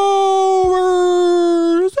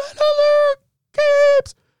Lowers and Other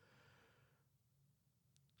Games.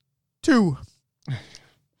 2.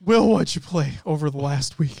 Will, what'd you play over the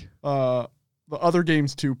last week? The other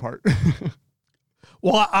games 2 part.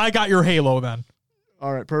 Well, I got your Halo then.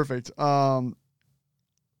 All right, perfect.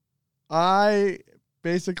 I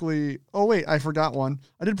basically... Oh, wait, I forgot one.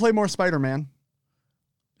 I did play more Spider-Man.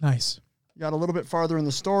 Nice. Got a little bit farther in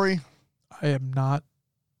the story. I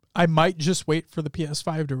might just wait for the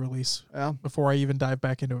PS5 to release before I even dive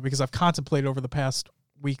back into it because I've contemplated over the past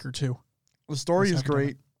week or two. The story is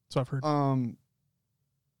great. That's what I've heard.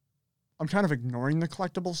 I'm kind of ignoring the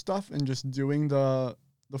collectible stuff and just doing the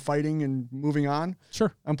fighting and moving on.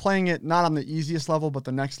 Sure. I'm playing it not on the easiest level, but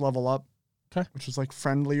the next level up. Okay. Which is like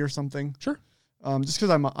friendly or something. Sure. Just because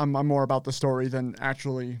I'm more about the story than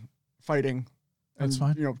actually fighting. That's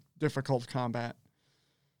fine. Difficult combat.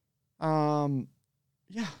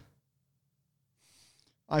 Yeah.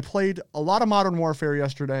 I played a lot of Modern Warfare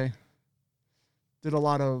yesterday. Did a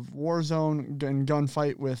lot of Warzone and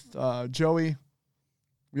gunfight with Joey.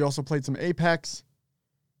 We also played some Apex.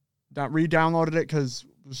 Re-downloaded it because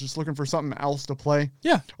I was just looking for something else to play.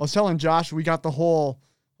 Yeah. I was telling Josh, we got the whole,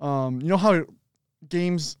 you know how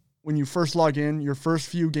games, when you first log in, your first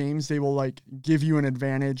few games, they will like give you an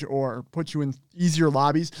advantage or put you in easier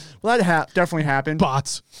lobbies. Well, that definitely happened.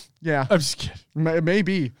 Bots. Yeah. I'm just kidding. It may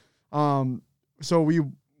be. So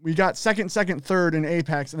we got second, third in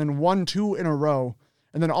Apex, and then 1, 2 in a row.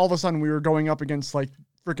 And then all of a sudden we were going up against like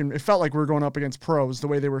freaking, it felt like we were going up against pros, the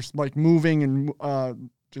way they were like moving and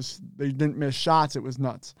they didn't miss shots. It was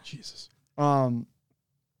nuts. Jesus. And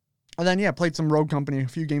then, played some Rogue Company, a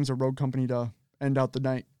few games of Rogue Company to end out the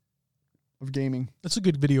night of gaming. That's a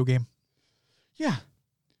good video game. Yeah.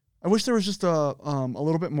 I wish there was just a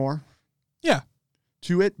little bit more. Yeah.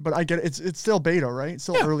 To it, but I get it. It's still beta, right? It's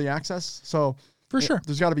still early access. So for sure.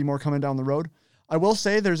 There's got to be more coming down the road. I will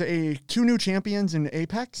say there's 2 new champions in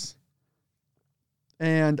Apex.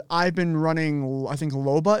 And I've been running, I think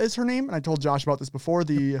Loba is her name. And I told Josh about this before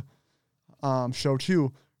the show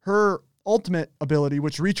too. Her ultimate ability,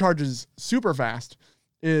 which recharges super fast,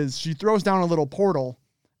 is she throws down a little portal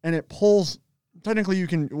and it pulls, technically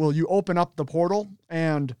you open up the portal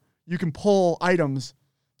and you can pull items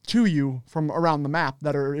to you from around the map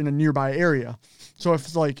that are in a nearby area. So if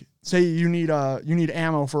it's like, say you need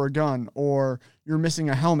ammo for a gun or you're missing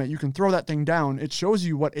a helmet, you can throw that thing down. It shows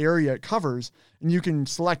you what area it covers and you can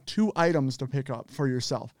select 2 items to pick up for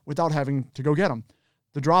yourself without having to go get them.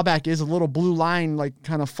 The drawback is a little blue line like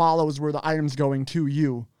kind of follows where the item's going to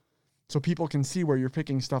you so people can see where you're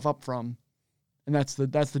picking stuff up from. And that's the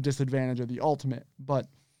disadvantage of the ultimate, but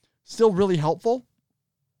still really helpful.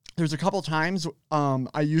 There's a couple times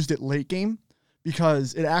I used it late game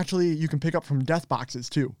because you can pick up from death boxes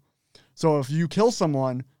too. So if you kill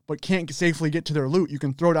someone but can't safely get to their loot, you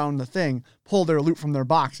can throw down the thing, pull their loot from their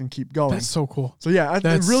box, and keep going. That's so cool. So yeah,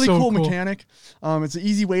 That's a really so cool cool mechanic. It's an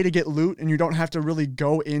easy way to get loot, and you don't have to really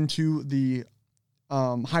go into the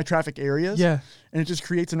high traffic areas. Yeah. And it just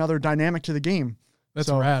creates another dynamic to the game. That's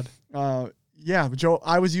rad. Yeah,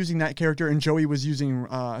 I was using that character, and Joey was using,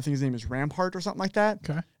 I think his name is Rampart or something like that.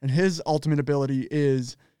 Okay. And his ultimate ability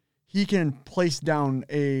is he can place down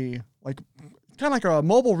kind of like a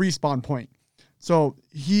mobile respawn point. So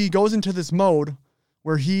he goes into this mode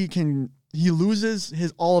where he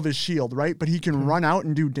loses all of his shield, right? But he can run out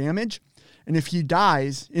and do damage. And if he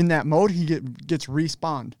dies in that mode, he gets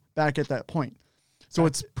respawned back at that point. So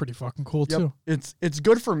it's pretty fucking cool too. It's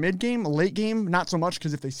good for mid game, late game, not so much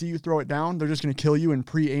because if they see you throw it down, they're just going to kill you and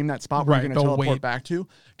pre-aim that spot where you're going to teleport back to.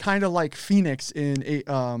 Kind of like Phoenix in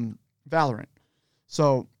Valorant.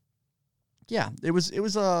 So yeah, it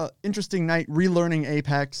was a interesting night relearning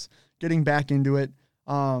Apex, getting back into it.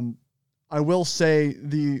 I will say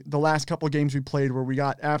the last couple of games we played where we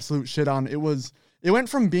got absolute shit on, it went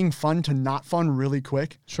from being fun to not fun really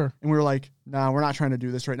quick. Sure. And we were like, nah, we're not trying to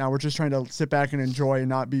do this right now. We're just trying to sit back and enjoy and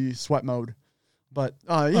not be sweat mode. But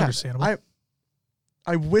yeah, understandable.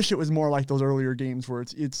 I wish it was more like those earlier games where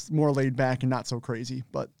it's more laid back and not so crazy.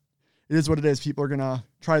 But it is what it is. People are going to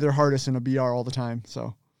try their hardest in a BR all the time.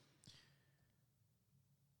 So,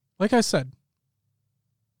 like I said,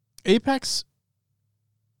 Apex,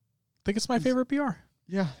 I think it's my favorite BR.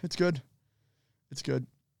 Yeah, it's good. It's good.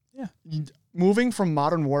 Yeah. Moving from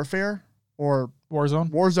Modern Warfare or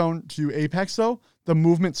Warzone to Apex, though, the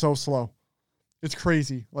movement's so slow. It's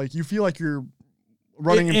crazy. Like, you feel like you're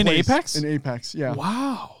running in place. Apex? In Apex, yeah.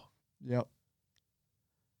 Wow. Yep.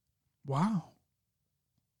 Wow.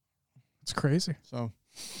 It's crazy. So,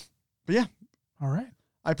 but yeah, All right.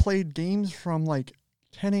 I played games from like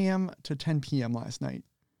 10 a.m. to 10 p.m. last night.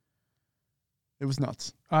 It was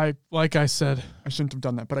nuts. Like I said, I shouldn't have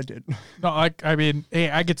done that, but I did. no, I mean, hey,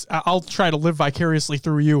 I'll try to live vicariously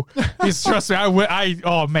through you. Because trust me,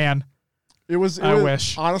 oh man. I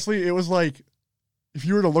wish. Honestly, it was like, if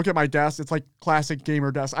you were to look at my desk, it's like classic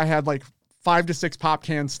gamer desk. I had like 5 to 6 pop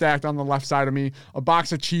cans stacked on the left side of me, a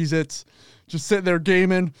box of Cheez-Its, just sitting there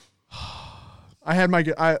gaming. I had my,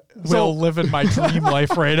 living my dream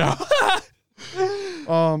life right now.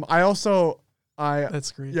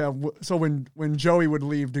 That's great. Yeah. So when Joey would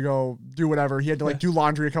leave to go do whatever, he had to do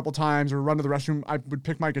laundry a couple times or run to the restroom. I would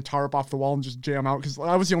pick my guitar up off the wall and just jam out because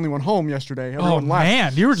I was the only one home yesterday. Everyone left.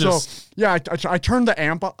 Man, you were just. So, yeah, I turned the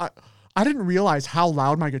amp up. I didn't realize how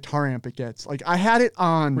loud my guitar amp it gets. Like I had it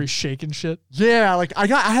on. Were you shaking shit? Yeah, like I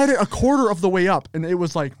had it a quarter of the way up, and it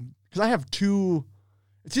was like because I have two.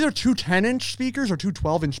 It's either 2 10-inch speakers or 2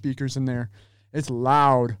 12-inch speakers in there. It's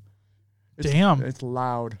loud. Damn. It's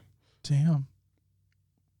loud. Damn.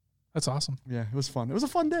 That's awesome. Yeah, it was fun. It was a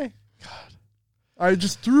fun day. God. I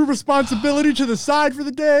just threw responsibility to the side for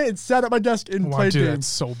the day and sat at my desk and played games. That's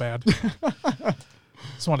so bad.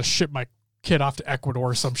 Just want to ship my kid off to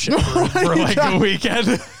Ecuador or some shit for like a weekend.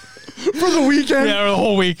 For the weekend? Yeah, the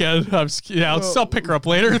whole weekend. I'll pick her up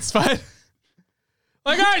later. It's fine.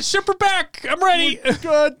 Like, all right, ship her back. I'm ready.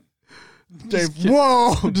 Good. Dave,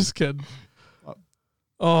 whoa. I'm just kidding.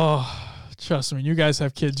 Oh, trust me. You guys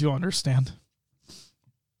have kids. You'll understand.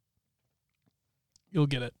 You'll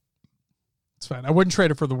get it. It's fine. I wouldn't trade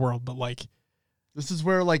it for the world, but like. This is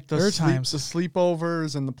where like the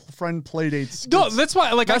sleepovers and the friend play dates. No, that's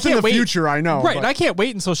why. Like, that's I can't in the wait. Future, I know. Right. I can't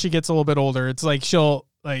wait until she gets a little bit older. It's like she'll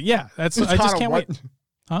like, yeah. That's I just can't wait.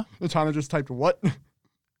 Huh? Latana just typed what?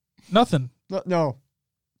 Nothing. No.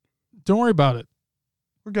 Don't worry about it.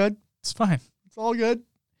 We're good. It's fine. It's all good.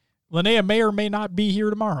 Linnea may or may not be here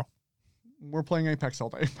tomorrow. We're playing Apex all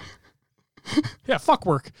day. Yeah, fuck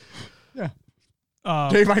work. Yeah.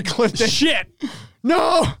 Dave, I clipped it. Shit.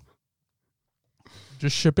 No.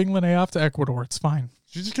 Just shipping Linnea off to Ecuador. It's fine.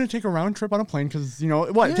 She's just gonna take a round trip on a plane because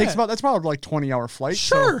it takes that's probably like 20-hour flight.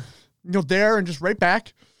 Sure. So, there and just right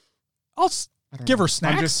back. I'll give her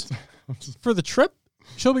snacks for the trip.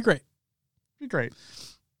 She'll be great. Be great.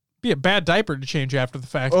 Be a bad diaper to change after the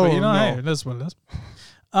fact, but hey, it is what it is.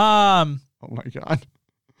 Oh my God.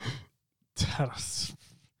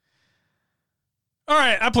 All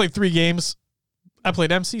right, I played 3 games. I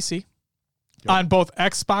played MCC on both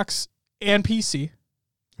Xbox and PC.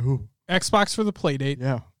 Ooh. Xbox for the Playdate.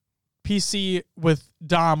 Yeah. PC with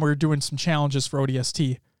Dom. We were doing some challenges for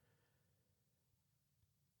ODST.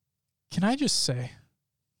 Can I just say?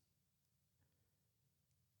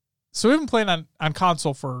 So we've been playing on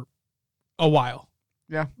console for a while.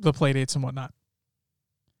 Yeah. The Playdates and whatnot.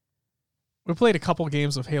 We played a couple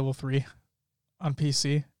games of Halo 3 on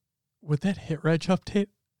PC. With that hit reg update,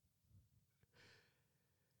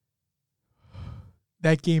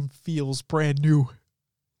 that game feels brand new,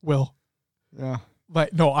 Will. Yeah.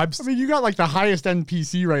 But no, I mean, you got like the highest end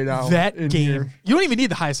PC right now. That game, here. You don't even need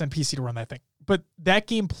the highest end PC to run that thing. But that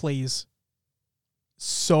game plays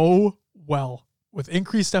so well with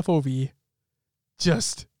increased FOV.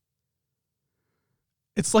 Just,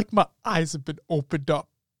 it's like my eyes have been opened up.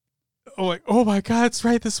 I'm like, oh my God, that's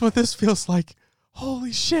right. This is what this feels like.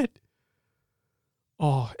 Holy shit.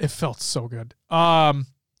 Oh, it felt so good.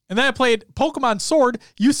 And then I played Pokemon Sword.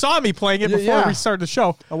 You saw me playing it before we started the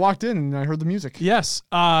show. I walked in and I heard the music. Yes.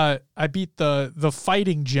 I beat the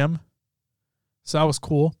fighting gym. So that was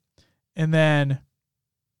cool. And then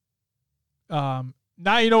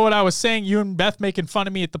now you know what I was saying. You and Beth making fun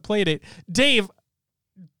of me at the Playdate. Dave,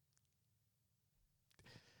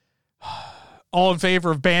 all in favor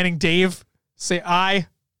of banning Dave? Say aye.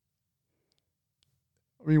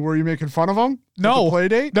 I mean, were you making fun of him? No. At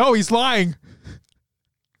the Playdate? No, he's lying.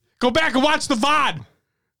 Go back and watch the VOD.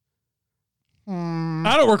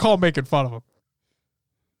 I don't recall making fun of him.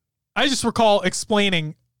 I just recall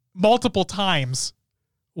explaining multiple times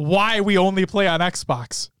why we only play on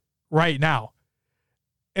Xbox right now.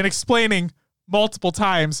 And explaining multiple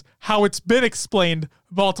times how it's been explained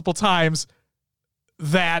multiple times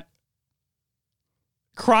that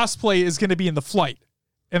crossplay is going to be in the flight.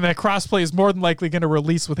 And that crossplay is more than likely going to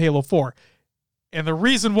release with Halo 4. And the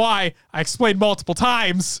reason why I explained multiple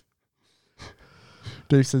times.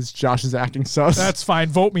 Dave says Josh is acting sus. That's fine.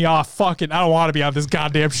 Vote me off. Fuck it. I don't want to be on this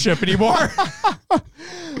goddamn ship anymore.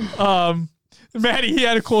 Maddie, he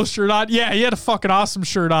had a cool shirt on. Yeah, he had a fucking awesome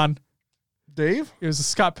shirt on. Dave? It was a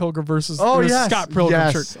Scott Pilgrim versus Scott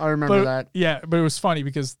Pilgrim shirt. I remember that. Yeah, but it was funny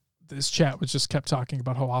because this chat was just kept talking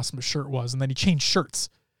about how awesome his shirt was, and then he changed shirts.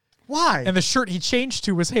 Why? And the shirt he changed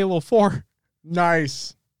to was Halo 4.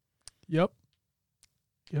 Nice. Yep.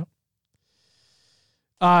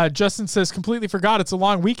 Justin says, completely forgot it's a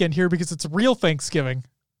long weekend here because it's real Thanksgiving.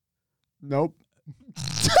 Nope.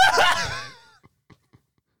 I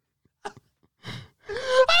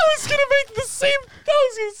was gonna say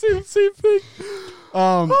the same thing.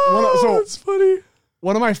 That's funny.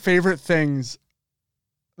 One of my favorite things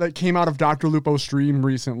that came out of Dr. Lupo's stream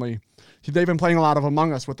recently, they've been playing a lot of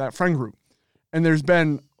Among Us with that friend group. And there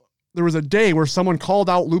was a day where someone called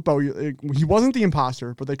out Lupo. He wasn't the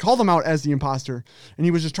imposter, but they called him out as the imposter. And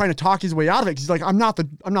he was just trying to talk his way out of it. 'Cause he's like, I'm not the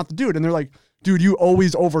dude. And they're like, dude, you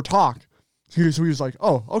always over talk. So he was like,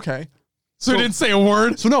 oh, okay. So he didn't say a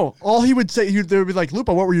word? So no, all he would say, they would be like,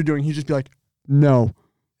 Lupo, what were you doing? He'd just be like, no,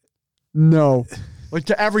 like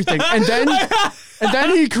to everything. And then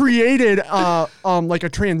he created like a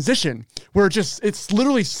transition where it's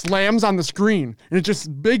literally slams on the screen and it's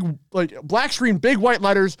just big, like black screen, big white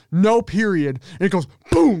letters, no period. And it goes,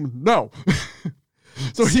 boom, no.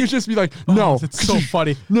 So he would just be like, no. That's so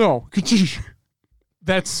funny. No.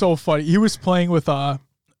 That's so funny. He was playing with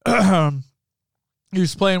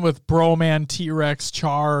Broman, T-Rex,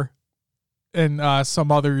 Char, and some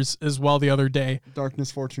others as well the other day.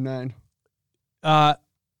 Darkness 429. I'm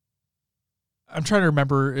trying to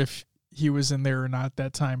remember if he was in there or not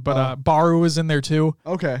that time, but Baru was in there too.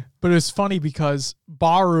 Okay. But it was funny because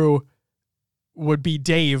Baru would be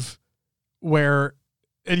Dave and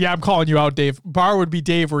yeah, I'm calling you out, Dave. Baru would be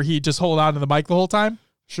Dave where he'd just hold on to the mic the whole time.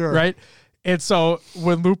 Sure. Right? And so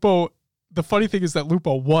when Lupo, the funny thing is that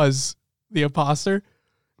Lupo was the imposter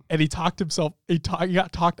and he got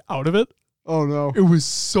talked out of it. Oh no. It was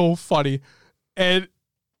so funny. And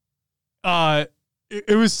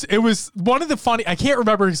it was one of the funny, I can't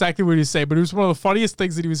remember exactly what he was saying, but it was one of the funniest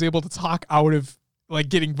things that he was able to talk out of like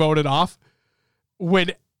getting voted off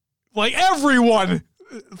when like everyone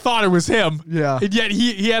thought it was him. Yeah. And yet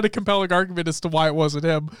he had a compelling argument as to why it wasn't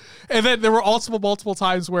him. And then there were also multiple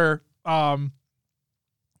times where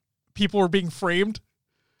people were being framed.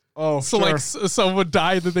 Oh, so sure. like someone would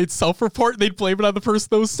die and then they'd self-report and they'd blame it on the person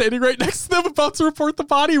that was standing right next to them about to report the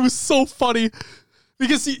body. It was so funny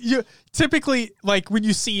because you typically, like when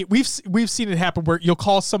you see, we've seen it happen where you'll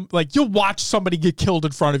call you'll watch somebody get killed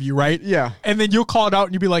in front of you, right? Yeah. And then you'll call it out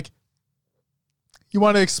and you'll be like, you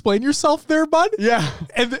want to explain yourself there, bud? Yeah.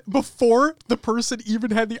 And before the person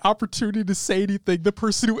even had the opportunity to say anything, the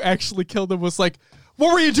person who actually killed him was like,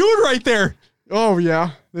 what were you doing right there? Oh,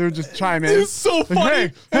 yeah. They would just chime in. It's so funny.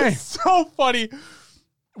 Like, hey. It's so funny.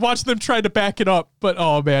 Watch them try to back it up. But,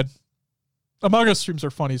 oh, man. Among Us streams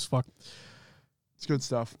are funny as fuck. It's good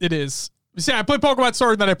stuff. It is. See, I played Pokemon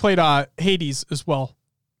Sword and then I played Hades as well.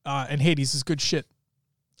 And Hades is good shit.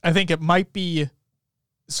 I think it might be...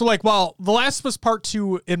 So, like, while The Last of Us Part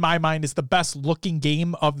 2, in my mind, is the best looking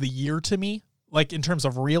game of the year to me, like, in terms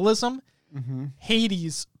of realism,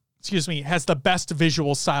 Hades... has the best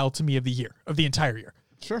visual style to me of the year, of the entire year.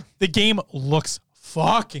 Sure. The game looks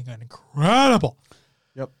fucking incredible.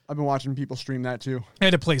 Yep. I've been watching people stream that too.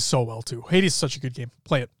 And it plays so well too. Hades is such a good game.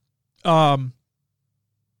 Play it. I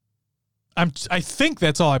think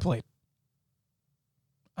that's all I played.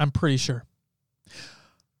 I'm pretty sure.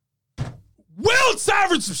 Will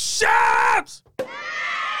Savage some shots!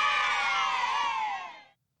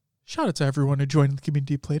 Shout out to everyone who joined the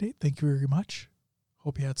community playdate. Thank you very much.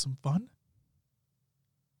 Hope you had some fun.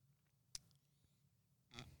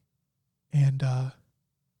 And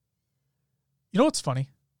you know what's funny?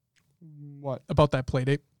 What? About that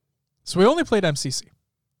playdate? So we only played MCC.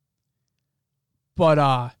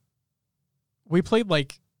 But we played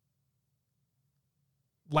like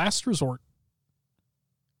Last Resort.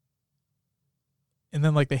 And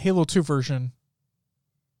then like the Halo 2 version.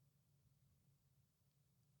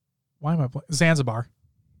 Why am I playing? Zanzibar.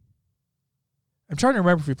 I'm trying to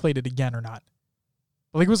remember if we played it again or not.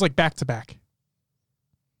 I think it was like back to back.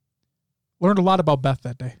 Learned a lot about Beth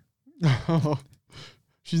that day.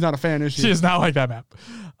 She's not a fan, is she? She is not like that map.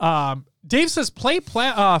 Dave says, play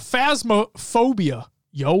Phasmophobia.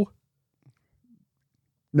 Yo.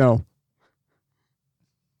 No.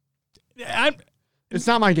 It's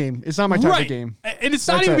not my game. It's not my type of game. And it's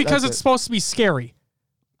not even because it's supposed to be scary.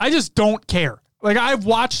 I just don't care. Like I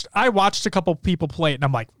watched a couple people play it and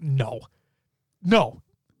I'm like, no.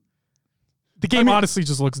 The game honestly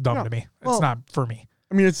just looks dumb to me. It's not for me.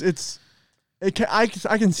 I mean,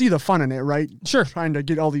 I can see the fun in it, right? Sure. Trying to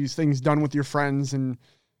get all these things done with your friends and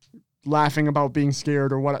laughing about being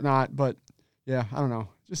scared or whatnot. But yeah, I don't know.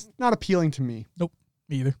 Just not appealing to me. Nope.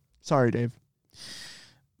 Me either. Sorry, Dave.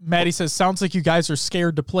 Maddie says, sounds like you guys are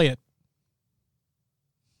scared to play it.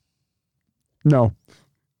 No.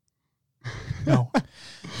 No.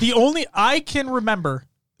 I can remember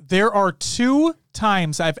there are 2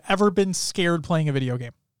 times I've ever been scared playing a video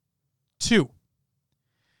game. 2.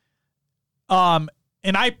 And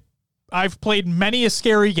I've played many a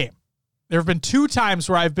scary game. There have been 2 times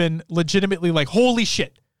where I've been legitimately like, holy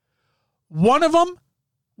shit. One of them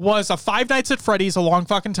was a Five Nights at Freddy's a long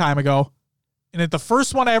fucking time ago. And it's the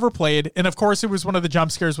first one I ever played. And of course, it was one of the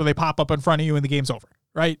jump scares where they pop up in front of you and the game's over,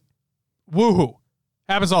 right? Woohoo.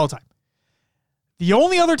 Happens all the time. The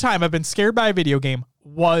only other time I've been scared by a video game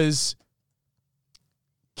was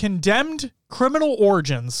Condemned Criminal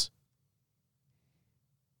Origins.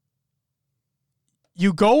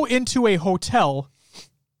 You go into a hotel.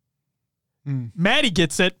 Maddie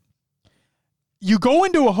gets it. You go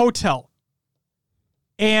into a hotel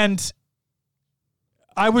and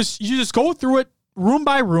you just go through it room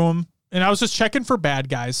by room, and I was just checking for bad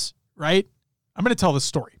guys, right? I'm going to tell this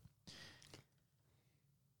story.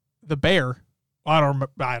 The bear, I don't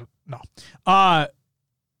know.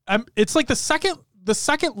 It's like the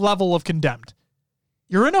second level of Condemned.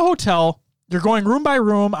 You're in a hotel, you're going room by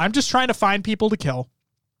room. I'm just trying to find people to kill.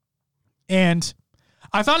 And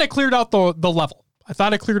I thought I cleared out the level. I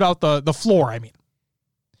thought I cleared out the floor, I mean.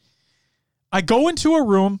 I go into a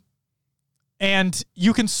room, and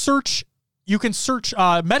you can search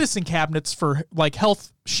medicine cabinets for like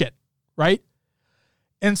health shit, right?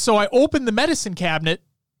 And so I opened the medicine cabinet,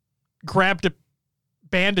 grabbed a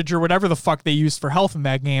bandage or whatever the fuck they used for health in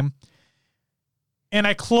that game, and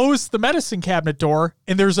I closed the medicine cabinet door,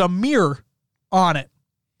 and there's a mirror on it.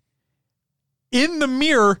 In the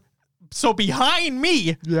mirror, so behind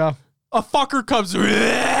me, Yeah. a fucker comes,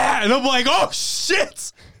 and I'm like, oh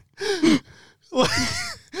shit.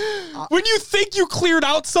 When you think you cleared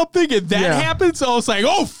out something and that happens, I was like,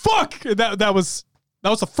 oh fuck. And that was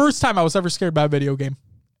the first time I was ever scared by a video game.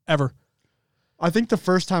 Ever. I think the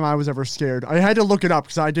first time I was ever scared, I had to look it up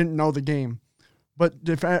because I didn't know the game. But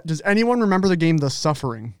does anyone remember the game The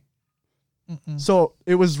Suffering? Mm-mm. So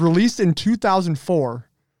it was released in 2004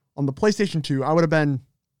 on the PlayStation 2. I would have been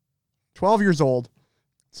 12 years old.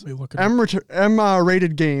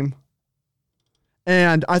 M-rated game.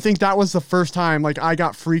 And I think that was the first time like I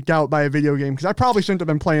got freaked out by a video game because I probably shouldn't have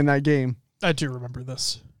been playing that game. I do remember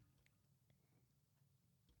this.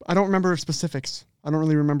 I don't remember specifics. I don't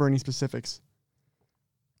really remember any specifics.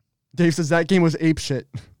 Dave says that game was ape shit.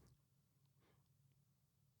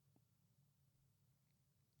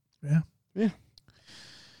 Yeah.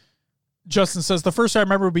 Justin says, the first I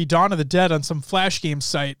remember would be Dawn of the Dead on some Flash game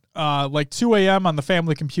site, like 2 a.m. on the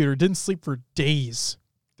family computer. Didn't sleep for days.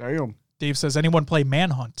 Damn. Dave says, anyone play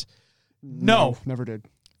Manhunt? No. Never did.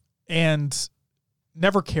 And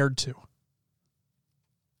never cared to.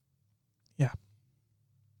 Yeah.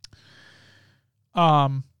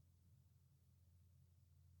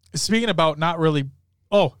 Speaking about not really...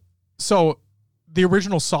 Oh, so the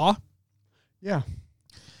original Saw? Yeah.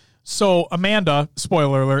 So Amanda,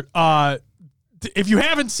 spoiler alert, if you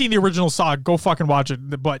haven't seen the original Saw, go fucking watch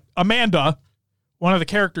it. But Amanda, one of the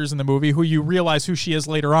characters in the movie, who you realize who she is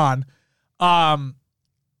later on,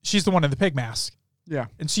 she's the one in the pig mask. Yeah.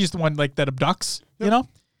 And she's the one like that abducts, you know?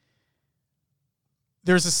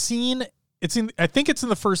 There's a scene, I think it's in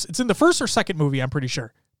the first or second movie, I'm pretty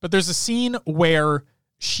sure. But there's a scene where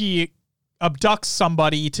she abducts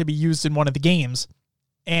somebody to be used in one of the games.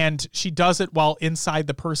 And she does it while inside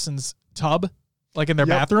the person's tub, like in their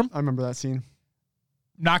bathroom. I remember that scene.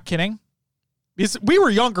 Not kidding. Because we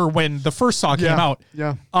were younger when the first Saw came out.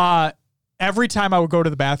 Yeah. Every time I would go to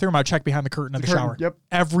the bathroom, I'd check behind the curtain of the shower. Yep.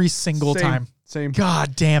 Every single time. Same.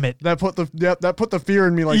 God damn it. That put the fear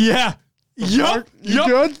in me. Like, yeah. Yup. You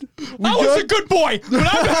good? I was a good boy.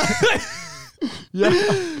 Yeah.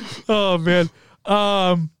 Oh man.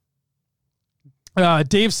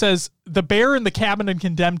 Dave says the bear in the cabin in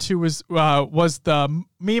Condemned 2 was the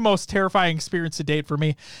most terrifying experience to date for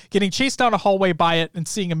me. Getting chased down a hallway by it and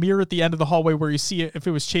seeing a mirror at the end of the hallway where you see it if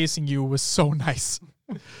it was chasing you was so nice.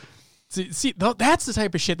 See, that's the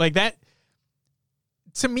type of shit like that.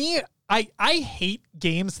 To me, I hate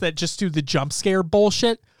games that just do the jump scare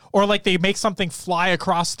bullshit or like they make something fly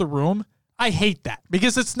across the room. I hate that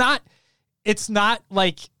because it's not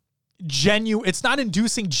like genuine. It's not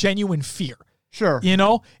inducing genuine fear. Sure. You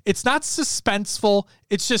know, it's not suspenseful.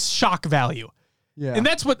 It's just shock value. Yeah. And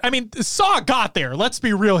that's what, I mean, Saw got there. Let's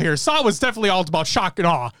be real here. Saw was definitely all about shock and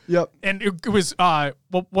awe. Yep. And it was,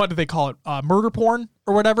 what do they call it? Murder porn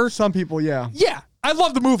or whatever? Some people, yeah. Yeah. I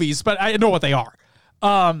love the movies, but I know what they are.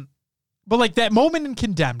 But like that moment in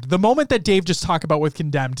Condemned, the moment that Dave just talked about with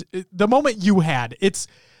Condemned, the moment you had,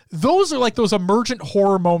 those are like those emergent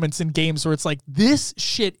horror moments in games where it's like, this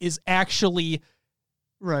shit is actually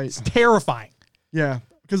Right. It's terrifying. Yeah.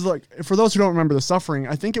 Because, like, for those who don't remember The Suffering,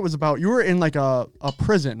 I think it was about, you were in, like, a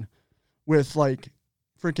prison with, like,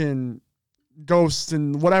 freaking ghosts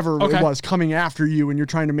and whatever it was coming after you, and you're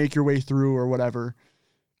trying to make your way through or whatever.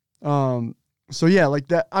 So, yeah, like,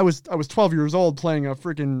 that, I was 12 years old playing a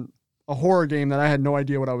horror game that I had no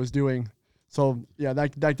idea what I was doing. So, yeah,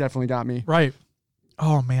 that definitely got me. Right.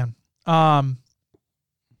 Oh, man.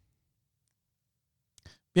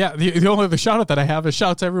 Yeah, the only other shout out that I have is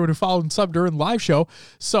shout out to everyone who followed and subbed during the live show.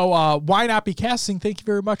 So why not be casting? Thank you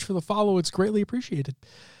very much for the follow. It's greatly appreciated.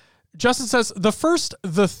 Justin says,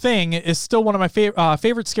 The Thing is still one of my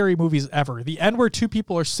favorite scary movies ever. The end where two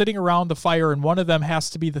people are sitting around the fire and one of them has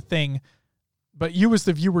to be the thing, but you as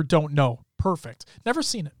the viewer don't know. Perfect. Never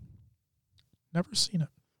seen it.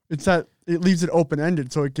 It's that it leaves it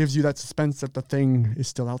open-ended, so it gives you that suspense that the thing is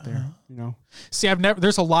still out there, you know? See,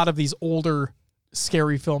 there's a lot of these older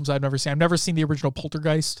scary films I've never seen. I've never seen the original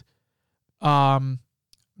Poltergeist.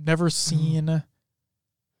 Never seen...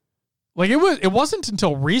 Like, it wasn't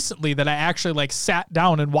until recently that I actually, like, sat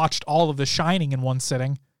down and watched all of The Shining in one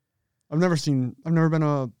sitting. I've never been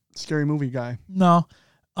a scary movie guy. No.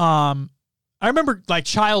 I remember, like,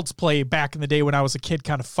 Child's Play back in the day when I was a kid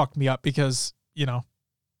kind of fucked me up because, you know,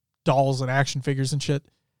 dolls and action figures and shit.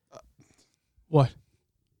 What?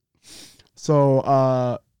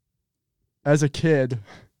 So, as a kid...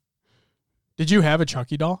 Did you have a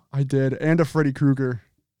Chucky doll? I did, and a Freddy Krueger.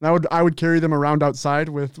 I would carry them around outside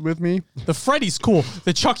with me. The Freddy's cool.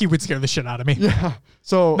 The Chucky would scare the shit out of me. Yeah.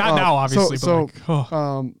 So not now, obviously.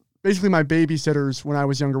 Basically, my babysitters when I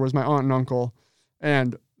was younger was my aunt and uncle,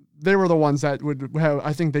 and they were the ones that would have.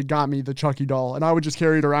 I think they got me the Chucky doll, and I would just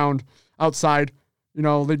carry it around outside. You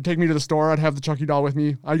know, they'd take me to the store. I'd have the Chucky doll with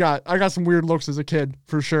me. I got some weird looks as a kid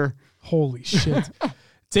for sure. Holy shit.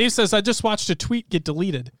 Dave says, I just watched a tweet get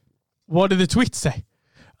deleted. What did the tweet say?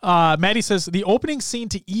 Maddie says, the opening scene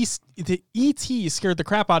to E.T. scared the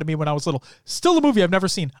crap out of me when I was little. Still a movie I've never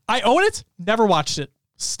seen. I own it. Never watched it.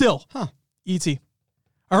 Still. E.T.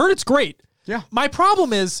 I heard it's great. Yeah. My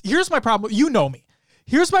problem is, here's my problem. You know me.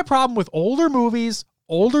 Here's my problem with older movies,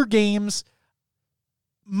 older games.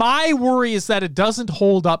 My worry is that it doesn't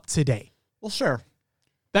hold up today. Well, sure.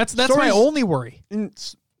 That's my only worry. You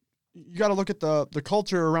got to look at the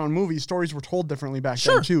culture around movies. Stories were told differently back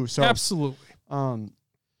then too. So absolutely.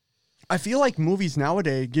 I feel like movies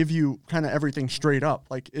nowadays give you kind of everything straight up.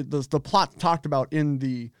 Like the plot talked about in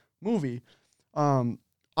the movie. I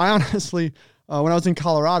honestly, when I was in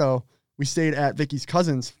Colorado, we stayed at Vicky's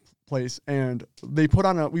cousin's place, and we put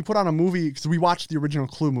on a movie because we watched the original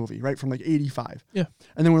Clue movie, right, from like '85. Yeah.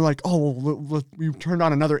 And then we're like, we turned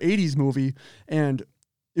on another '80s movie, and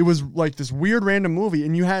it was like this weird random movie,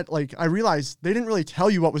 and you had like, I realized they didn't really tell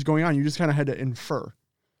you what was going on. You just kind of had to infer,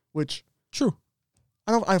 which true.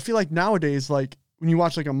 I feel like nowadays, like when you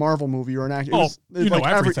watch like a Marvel movie or an action,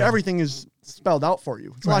 everything is spelled out for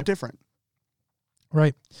you. It's a lot different.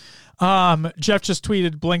 Right. Jeff just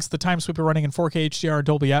tweeted, Blinks, the time sweeper running in 4K HDR and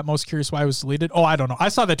Dolby Atmos. Curious why it was deleted. Oh, I don't know. I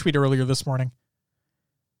saw that tweet earlier this morning.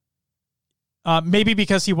 Maybe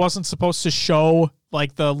because he wasn't supposed to show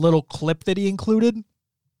like the little clip that he included.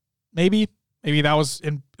 Maybe that was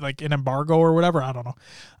in like an embargo or whatever. I don't know.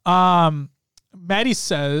 Maddie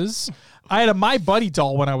says, I had a My Buddy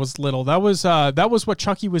doll when I was little. That was what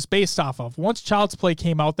Chucky was based off of. Once Child's Play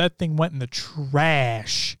came out, that thing went in the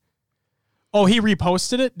trash. Oh, he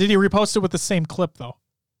reposted it? Did he repost it with the same clip, though?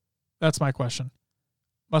 That's my question.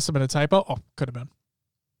 Must have been a typo. Oh, could have been.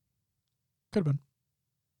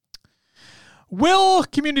 Will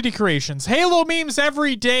Community Creations. Halo memes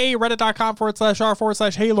every day.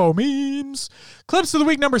 Reddit.com/r/Halo memes. Clips of the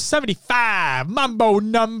week number 75. Mambo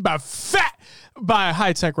number fat by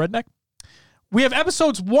High Tech Redneck. We have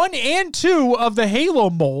episodes 1 and 2 of the Halo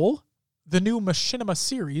Mole, the new Machinima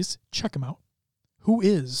series. Check them out. Who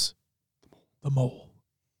is the mole?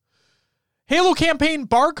 Halo campaign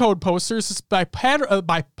barcode posters. This is by Potter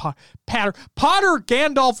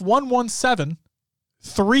Gandalf 117.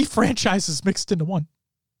 3 franchises mixed into one.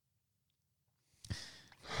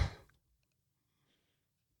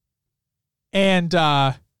 And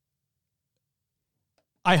I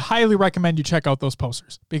highly recommend you check out those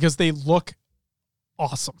posters because they look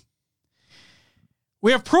awesome.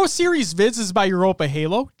 We have Pro Series vids. This is by Europa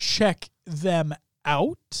Halo. Check them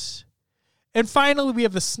out. And finally, we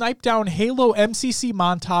have the Snipe Down Halo MCC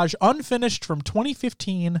montage, unfinished from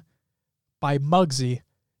 2015 by Muggsy.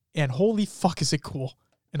 And holy fuck, is it cool.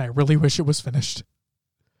 And I really wish it was finished.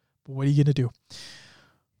 But what are you going to do?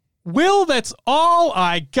 Will, that's all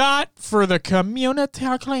I got for the community.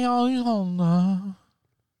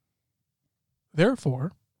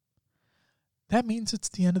 Therefore, that means it's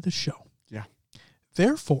the end of the show. Yeah.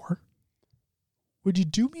 Therefore, would you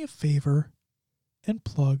do me a favor and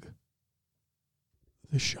plug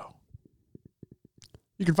the show?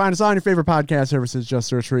 You can find us on your favorite podcast services. Just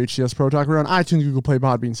search for HCS Pro Talk. We're on iTunes, Google Play,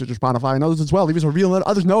 Podbean, Stitcher, Spotify, and others as well. Leave us a review and let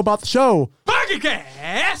others know about the show.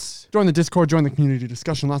 Podcast! Join the Discord, join the community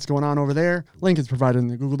discussion. Lots going on over there. Link is provided in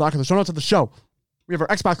the Google Doc or the show notes of the show. We have our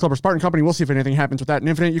Xbox Club or Spartan Company. We'll see if anything happens with that in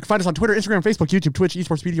Infinite. You can find us on Twitter, Instagram, Facebook, YouTube, Twitch,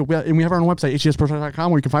 Esports Media, and we have our own website,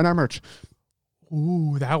 hcsprotalk.com, where you can find our merch.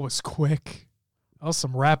 Ooh, that was quick. That was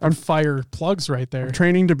some rapid fire plugs right there. I'm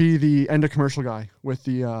training to be the end of commercial guy with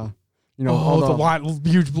the, the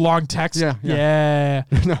huge long text. Yeah.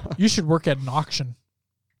 No. You should work at an auction.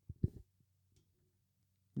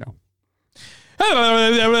 No.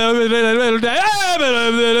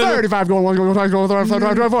 35 going, 1 going, 5 going,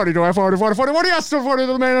 40, do I 40, 40, 40, 40, yes, 40,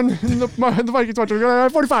 the man in the Vikings,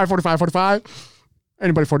 45, 45, 45.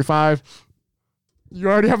 Anybody 45? You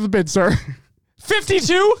already have the bid, sir.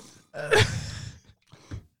 52?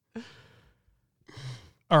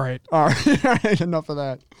 All right. Enough of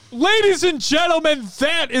that. Ladies and gentlemen,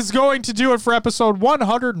 that is going to do it for episode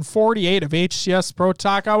 148 of HCS Pro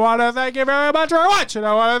Talk. I want to thank you very much for watching.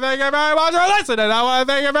 I want to thank you very much for listening. I want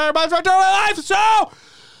to thank you very much for doing the live show.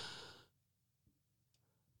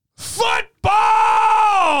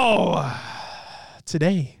 Football!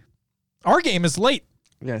 Today, our game is late.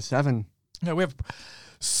 Yeah, 7. Yeah, we have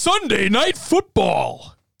Sunday Night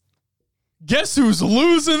Football. Guess who's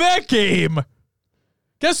losing that game?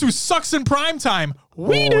 Guess who sucks in primetime?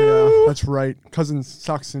 We do. Yeah, that's right. Cousin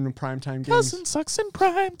sucks in primetime games. Cousin sucks in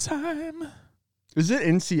primetime. Is it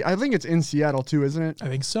in I think it's in Seattle too, isn't it? I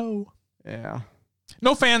think so. Yeah.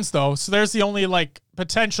 No fans though, so there's the only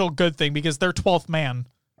potential good thing because they're 12th man.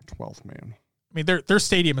 12th man. I mean, their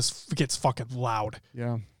stadium gets fucking loud.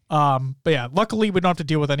 Yeah. But yeah, luckily we don't have to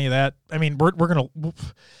deal with any of that. I mean, we're gonna.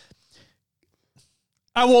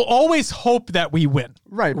 I will always hope that we win.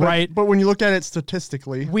 Right. But when you look at it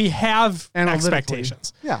statistically, we have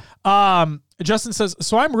expectations. Yeah. Justin says,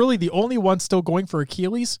 so I'm really the only one still going for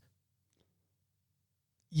Achilles?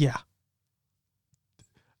 Yeah.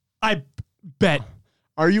 I bet.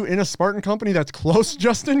 Are you in a Spartan company that's close,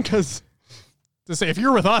 Justin? Because to say, if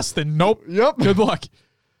you're with us, then nope. Yep. Good luck.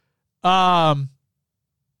 But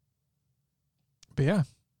yeah.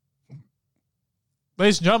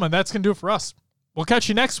 Ladies and gentlemen, that's going to do it for us. We'll catch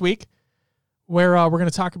you next week where we're going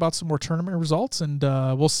to talk about some more tournament results, and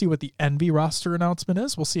we'll see what the Envy roster announcement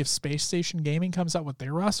is. We'll see if Space Station Gaming comes out with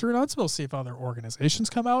their roster announcement. We'll see if other organizations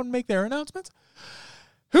come out and make their announcements.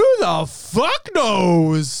 Who the fuck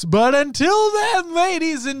knows? But until then,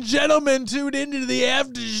 ladies and gentlemen, tune into the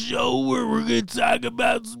after show where we're going to talk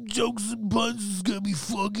about some jokes and puns. It's going to be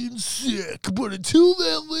fucking sick. But until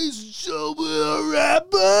then, ladies and gentlemen, all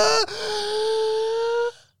right, bye.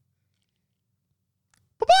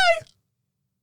 Bye-bye.